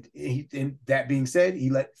 and that being said, he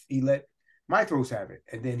let Mithros have it,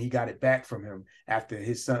 and then he got it back from him after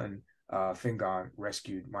his son Fingon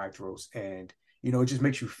rescued Mithros. And it just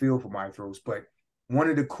makes you feel for Mithros. But one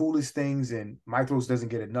of the coolest things, and Mythros doesn't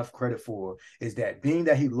get enough credit for, is that being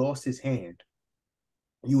that he lost his hand,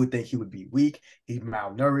 you would think he would be weak. He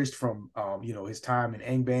malnourished from his time in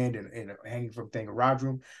Angband and hanging from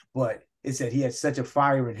Thangarodrim. But it said he had such a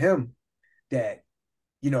fire in him that,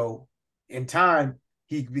 in time,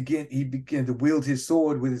 he began to wield his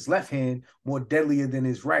sword with his left hand more deadlier than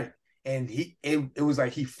his right. And it was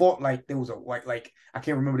like he fought like there was like I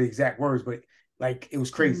can't remember the exact words, but like it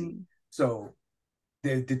was crazy. So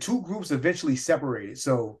the two groups eventually separated.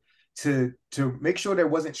 So to make sure there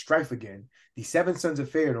wasn't strife again, the Seven Sons of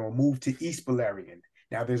Fëanor moved to East Beleriand.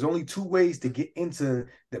 Now, there's only two ways to get into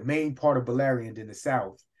the main part of Beleriand in the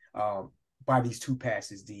south, by these two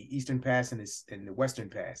passes, the Eastern Pass and the Western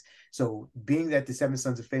Pass. So being that the Seven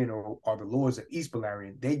Sons of Fëanor are the lords of East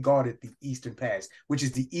Beleriand, they guarded the Eastern Pass, which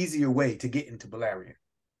is the easier way to get into Beleriand.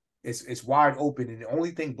 It's wide open, and the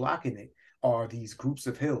only thing blocking it are these groups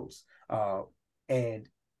of hills. And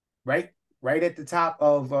right at the top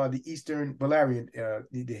of the Eastern Beleriand,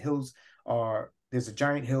 the hills there's a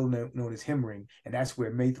giant hill known as Himring, and that's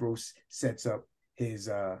where Mathros sets up his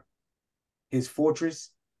fortress.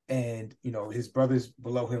 And his brothers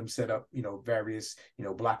below him set up various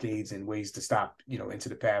blockades and ways to stop into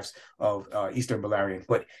the paths of Eastern Beleriand.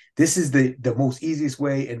 But this is the most easiest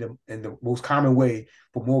way and the most common way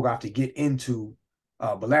for Morgoth to get into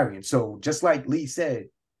Beleriand. So just like Lee said,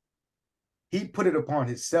 he put it upon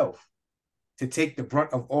himself to take the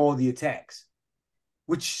brunt of all the attacks,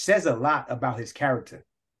 which says a lot about his character.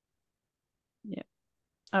 Yeah,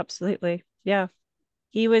 absolutely. Yeah.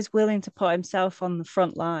 He was willing to put himself on the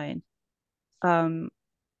front line. And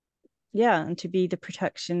to be the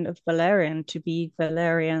protection of Beleriand, to be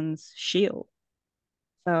Beleriand's shield.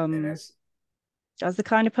 That's the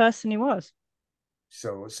kind of person he was.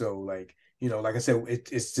 So like, like I said,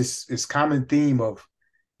 it's this common theme of,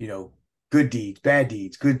 good deeds, bad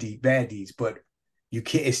deeds, good deeds, bad deeds, but you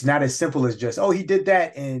can't, it's not as simple as just, oh, he did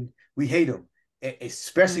that and we hate him.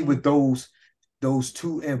 Especially with those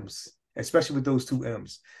two M's. Especially with those two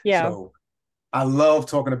M's. Yeah. So I love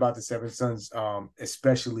talking about the Seven Sons,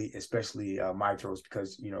 especially Mythros,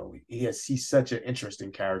 because he's such an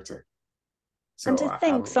interesting character. So and to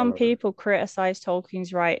think some people criticize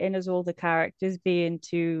Tolkien's writing as all the characters being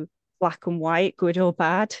too black and white, good or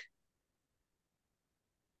bad.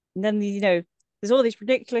 And then there's all these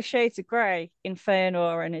ridiculous shades of grey in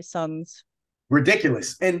Fëanor and his sons.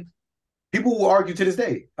 Ridiculous. And people will argue to this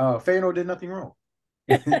day, Fëanor did nothing wrong.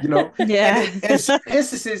 Yeah. And in certain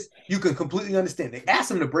instances, you can completely understand. They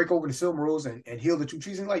asked him to break over the Silmarils and heal the two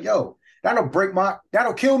trees, and like, yo,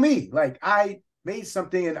 that'll kill me. Like, I made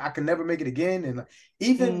something and I can never make it again. And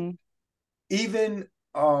even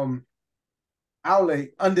Aule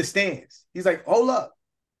understands. He's like, hold up,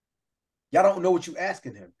 y'all don't know what you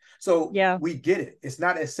asking him. So we get it. It's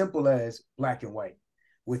not as simple as black and white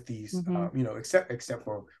with these, except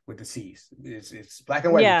for with the C's. It's black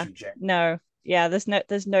and white with you, Jack. No. Yeah, there's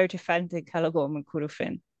no defending Celegorm and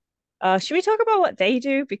Curufin. Should we talk about what they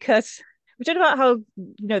do? Because we talked about how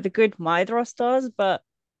the good Mythros does, but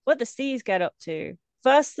what the Seas get up to.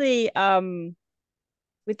 Firstly,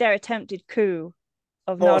 with their attempted coup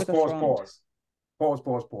of Nargothrond.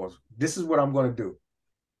 Pause. This is what I'm going to do.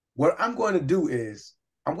 What I'm going to do is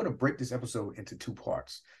I'm going to break this episode into two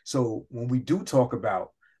parts. So when we do talk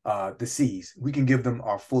about the Seas, we can give them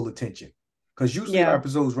our full attention. Because usually our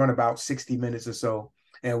episodes run about 60 minutes or so,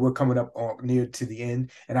 and we're coming up near to the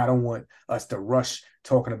end, and I don't want us to rush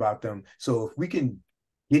talking about them. So if we can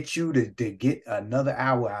get you to get another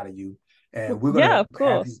hour out of you, and we're going to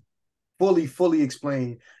have you fully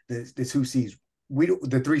explain the two C's,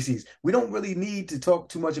 the three C's. We don't really need to talk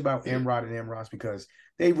too much about Amrod and Amros because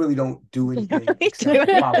they really don't do anything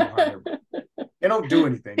except follow behind them. They don't do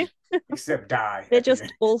anything except die. They're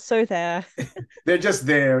just also there. They're just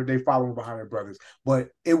there. They follow behind their brothers. But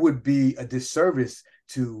it would be a disservice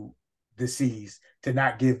to the Seas to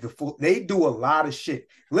not give the full. They do a lot of shit.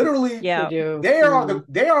 Literally, they are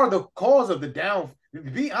the cause of the down. To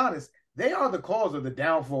be honest, they are the cause of the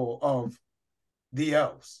downfall of the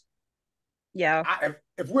elves. Yeah.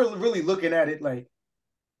 If we're really looking at it, like,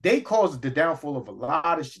 they caused the downfall of a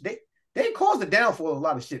lot of shit. They caused the downfall of a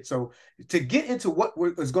lot of shit. So to get into what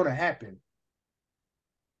is going to happen,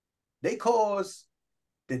 they caused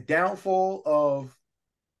the downfall of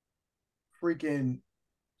freaking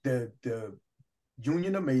the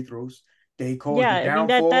Union of Mathros. They caused the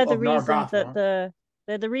downfall they're the of reason Nargothrond.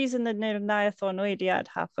 they're the reason that Niathor Noediad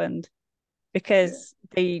happened, because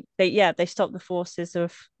they stopped the forces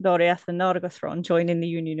of Doriath and Nargothrond joining the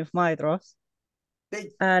Union of Maedhros. They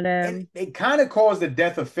kind of caused the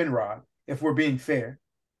death of Finrod, if we're being fair.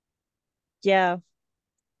 Yeah.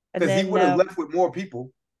 And Because he then would have left with more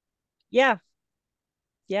people. yeah,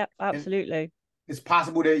 And absolutely. it's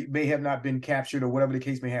possible they may have not been captured or whatever the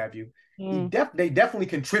case may have you. Mm. They definitely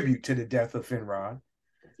contribute to the death of Finrod.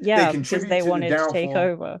 They Yeah, because contribute they to the wanted to take downfall.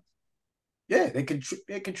 over. Yeah, they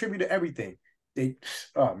contribute to everything.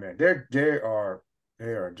 Oh man, they are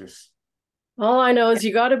just. All I know is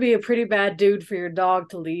you got to be a pretty bad dude for your dog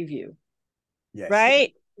to leave you. Yes.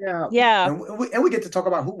 Right? Yeah. Yeah. And we get to talk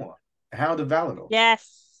about Huan, Hound of Valinor.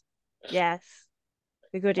 Yes. Yes.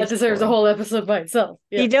 The That goodiest deserves a boy. whole episode by itself.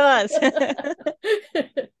 Yeah. He does.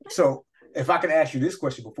 So, if I can ask you this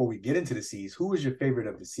question before we get into the seas, who is your favorite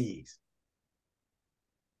of the seas?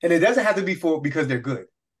 And it doesn't have to be because they're good.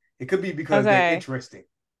 It could be because they're interesting.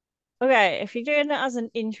 Okay, if you're doing it as an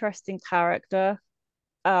interesting character,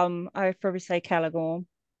 I would probably say Caligorn.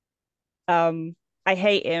 I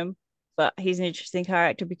hate him, but he's an interesting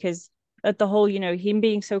character because of the whole, him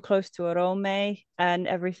being so close to Arome and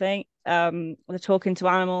everything, the talking to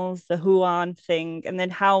animals, the Huan thing, and then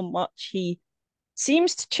how much he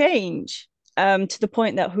seems to change, to the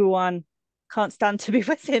point that Huan can't stand to be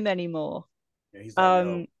with him anymore. Yeah, he's like,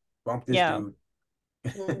 yo, bump this dude.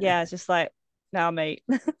 Yeah, it's just like, now, mate.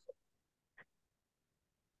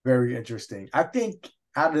 Very interesting. I think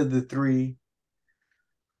out of the three,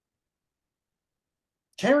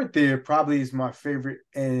 Caranthir probably is my favorite,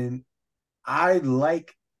 and I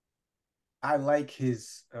like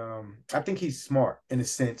his I think he's smart in a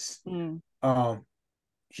sense.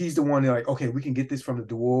 He's the one that like, okay, we can get this from the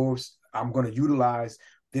dwarves. I'm gonna utilize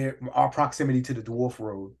our proximity to the dwarf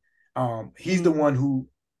road. He's the one who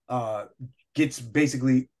gets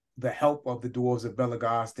basically the help of the dwarves of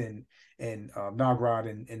Belagast and Nogrod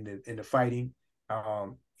in the fighting.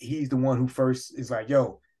 He's the one who first is like,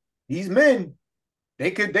 yo, these men,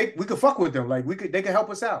 we could fuck with them. Like they could help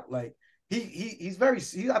us out. Like he's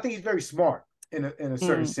I think he's very smart in a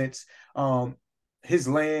certain sense. His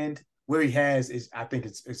land where he has is, I think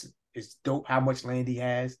it's dope how much land he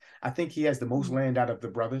has. I think he has the most land out of the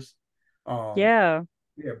brothers. Yeah,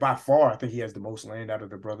 by far, I think he has the most land out of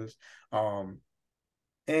the brothers. And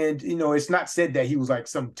it's not said that he was like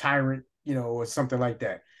some tyrant, or something like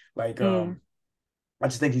that. Like, I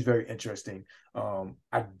just think he's very interesting.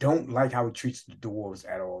 I don't like how he treats the dwarves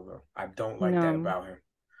at all, though. I don't like that about him.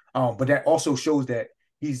 But that also shows that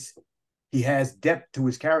he has depth to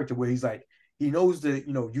his character, where he's like, he knows to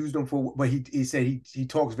use them for, but he said he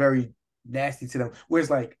talks very nasty to them.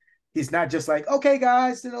 Whereas like he's not just like, okay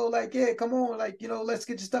guys, like, yeah, come on, like, let's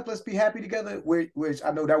get your stuff, let's be happy together. Which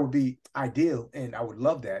I know that would be ideal, and I would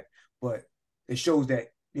love that. But it shows that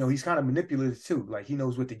he's kind of manipulative too. Like he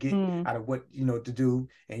knows what to get out of what to do,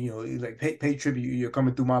 and like pay tribute. You're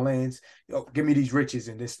coming through my lands. Give me these riches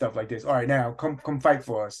and this stuff like this. All right, now come fight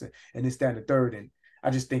for us, and this, that, and the third. And I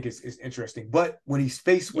just think it's interesting. But when he's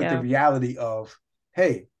faced with the reality of,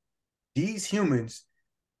 hey, these humans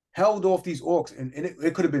held off these orcs, and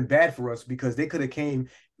it could have been bad for us because they could have came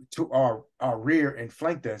to our rear and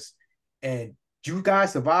flanked us, and you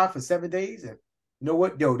guys survived for 7 days. And you know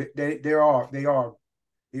what, yo, they are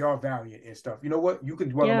valiant and stuff. You know what, you can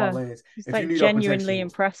dwell on my lands. He's if like you need genuinely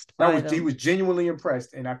impressed by them. He was genuinely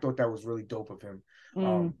impressed, and I thought that was really dope of him.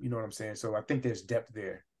 You know what I'm saying? So I think there's depth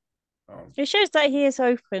there. It shows that he is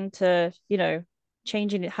open to,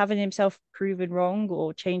 changing it, having himself proven wrong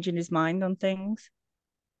or changing his mind on things.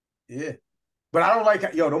 Yeah. But I don't like,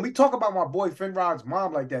 don't be talking about my boy Finrod's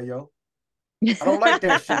mom like that, yo. I don't like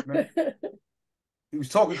that shit, man. He was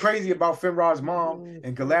talking crazy about Finrod's mom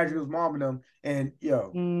and Galadriel's mom and them. And,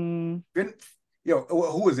 who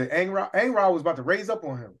is it? Angrod was about to raise up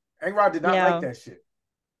on him. Angrod did not like that shit.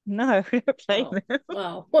 No, we don't blame him.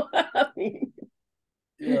 Wow.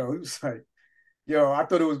 He was like, I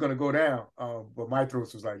thought it was going to go down. But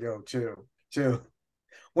Mithros was like, yo, chill.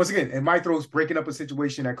 Once again, and Mithros breaking up a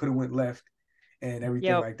situation that could have went left and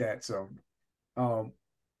everything like that. So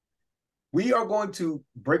we are going to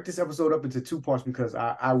break this episode up into 2 parts because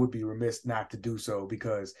I would be remiss not to do so,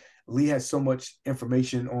 because Lee has so much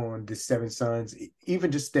information on the 7 sons,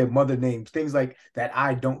 even just their mother names, things like that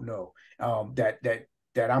I don't know,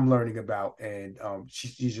 that I'm learning about, and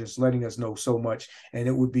she's just letting us know so much. And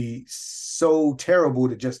it would be so terrible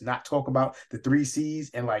to just not talk about the 3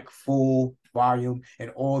 C's and like full volume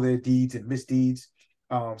and all their deeds and misdeeds.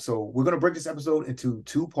 So we're going to break this episode into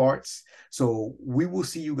 2 parts. So we will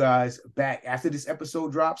see you guys back after this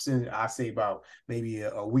episode drops. And I say about maybe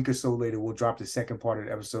a week or so later, we'll drop the second part of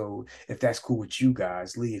the episode, if that's cool with you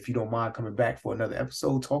guys. Lee, if you don't mind coming back for another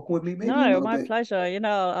episode, talking with me, maybe. No, my pleasure.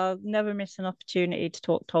 I'll never miss an opportunity to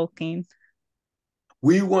talk Tolkien.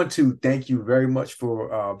 we want to thank you very much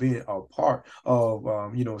for being a part of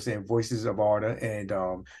Voices of Arda and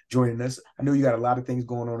joining us. I know you got a lot of things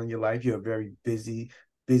going on in your life. You're a very busy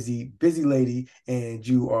lady, and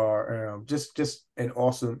you are just an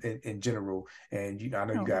awesome in general. And I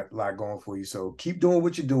know you got a lot going for you. So keep doing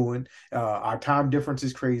what you're doing. Our time difference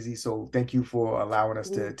is crazy, so thank you for allowing us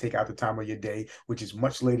to take out the time of your day, which is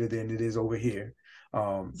much later than it is over here.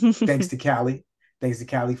 Thanks to Kali. Thanks to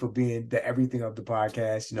Kali for being the everything of the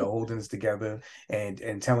podcast, holding us together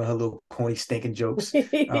and telling her little corny stinking jokes. Oh,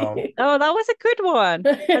 that was a good one.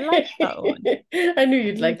 I like that one. I knew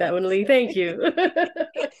you'd like that one, Lee. Thank you.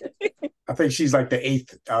 I think she's like the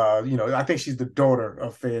eighth. I think she's the daughter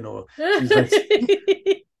of Fëanor. She's like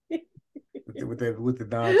with the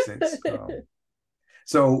nonsense.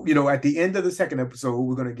 So, at the end of the second episode,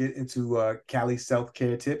 we're going to get into Kali's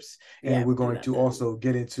self-care tips, and we're going to also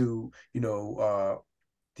get into,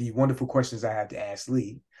 the wonderful questions I had to ask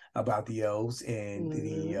Lee about the elves and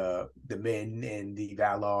the men and the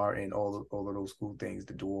Valar and all of those cool things,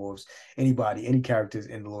 the dwarves, any characters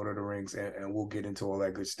in the Lord of the Rings, and we'll get into all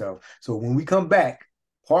that good stuff. So when we come back,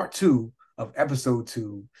 part 2 of episode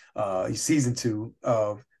 2, season 2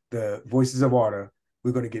 of the Voices of Arda,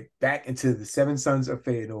 we're going to get back into the 7 sons of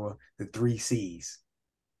Fëanor, the 3 Seas.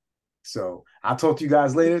 So I'll talk to you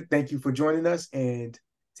guys later. Thank you for joining us, and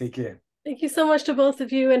take care. Thank you so much to both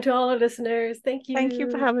of you and to all our listeners. Thank you. Thank you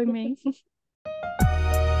for having me.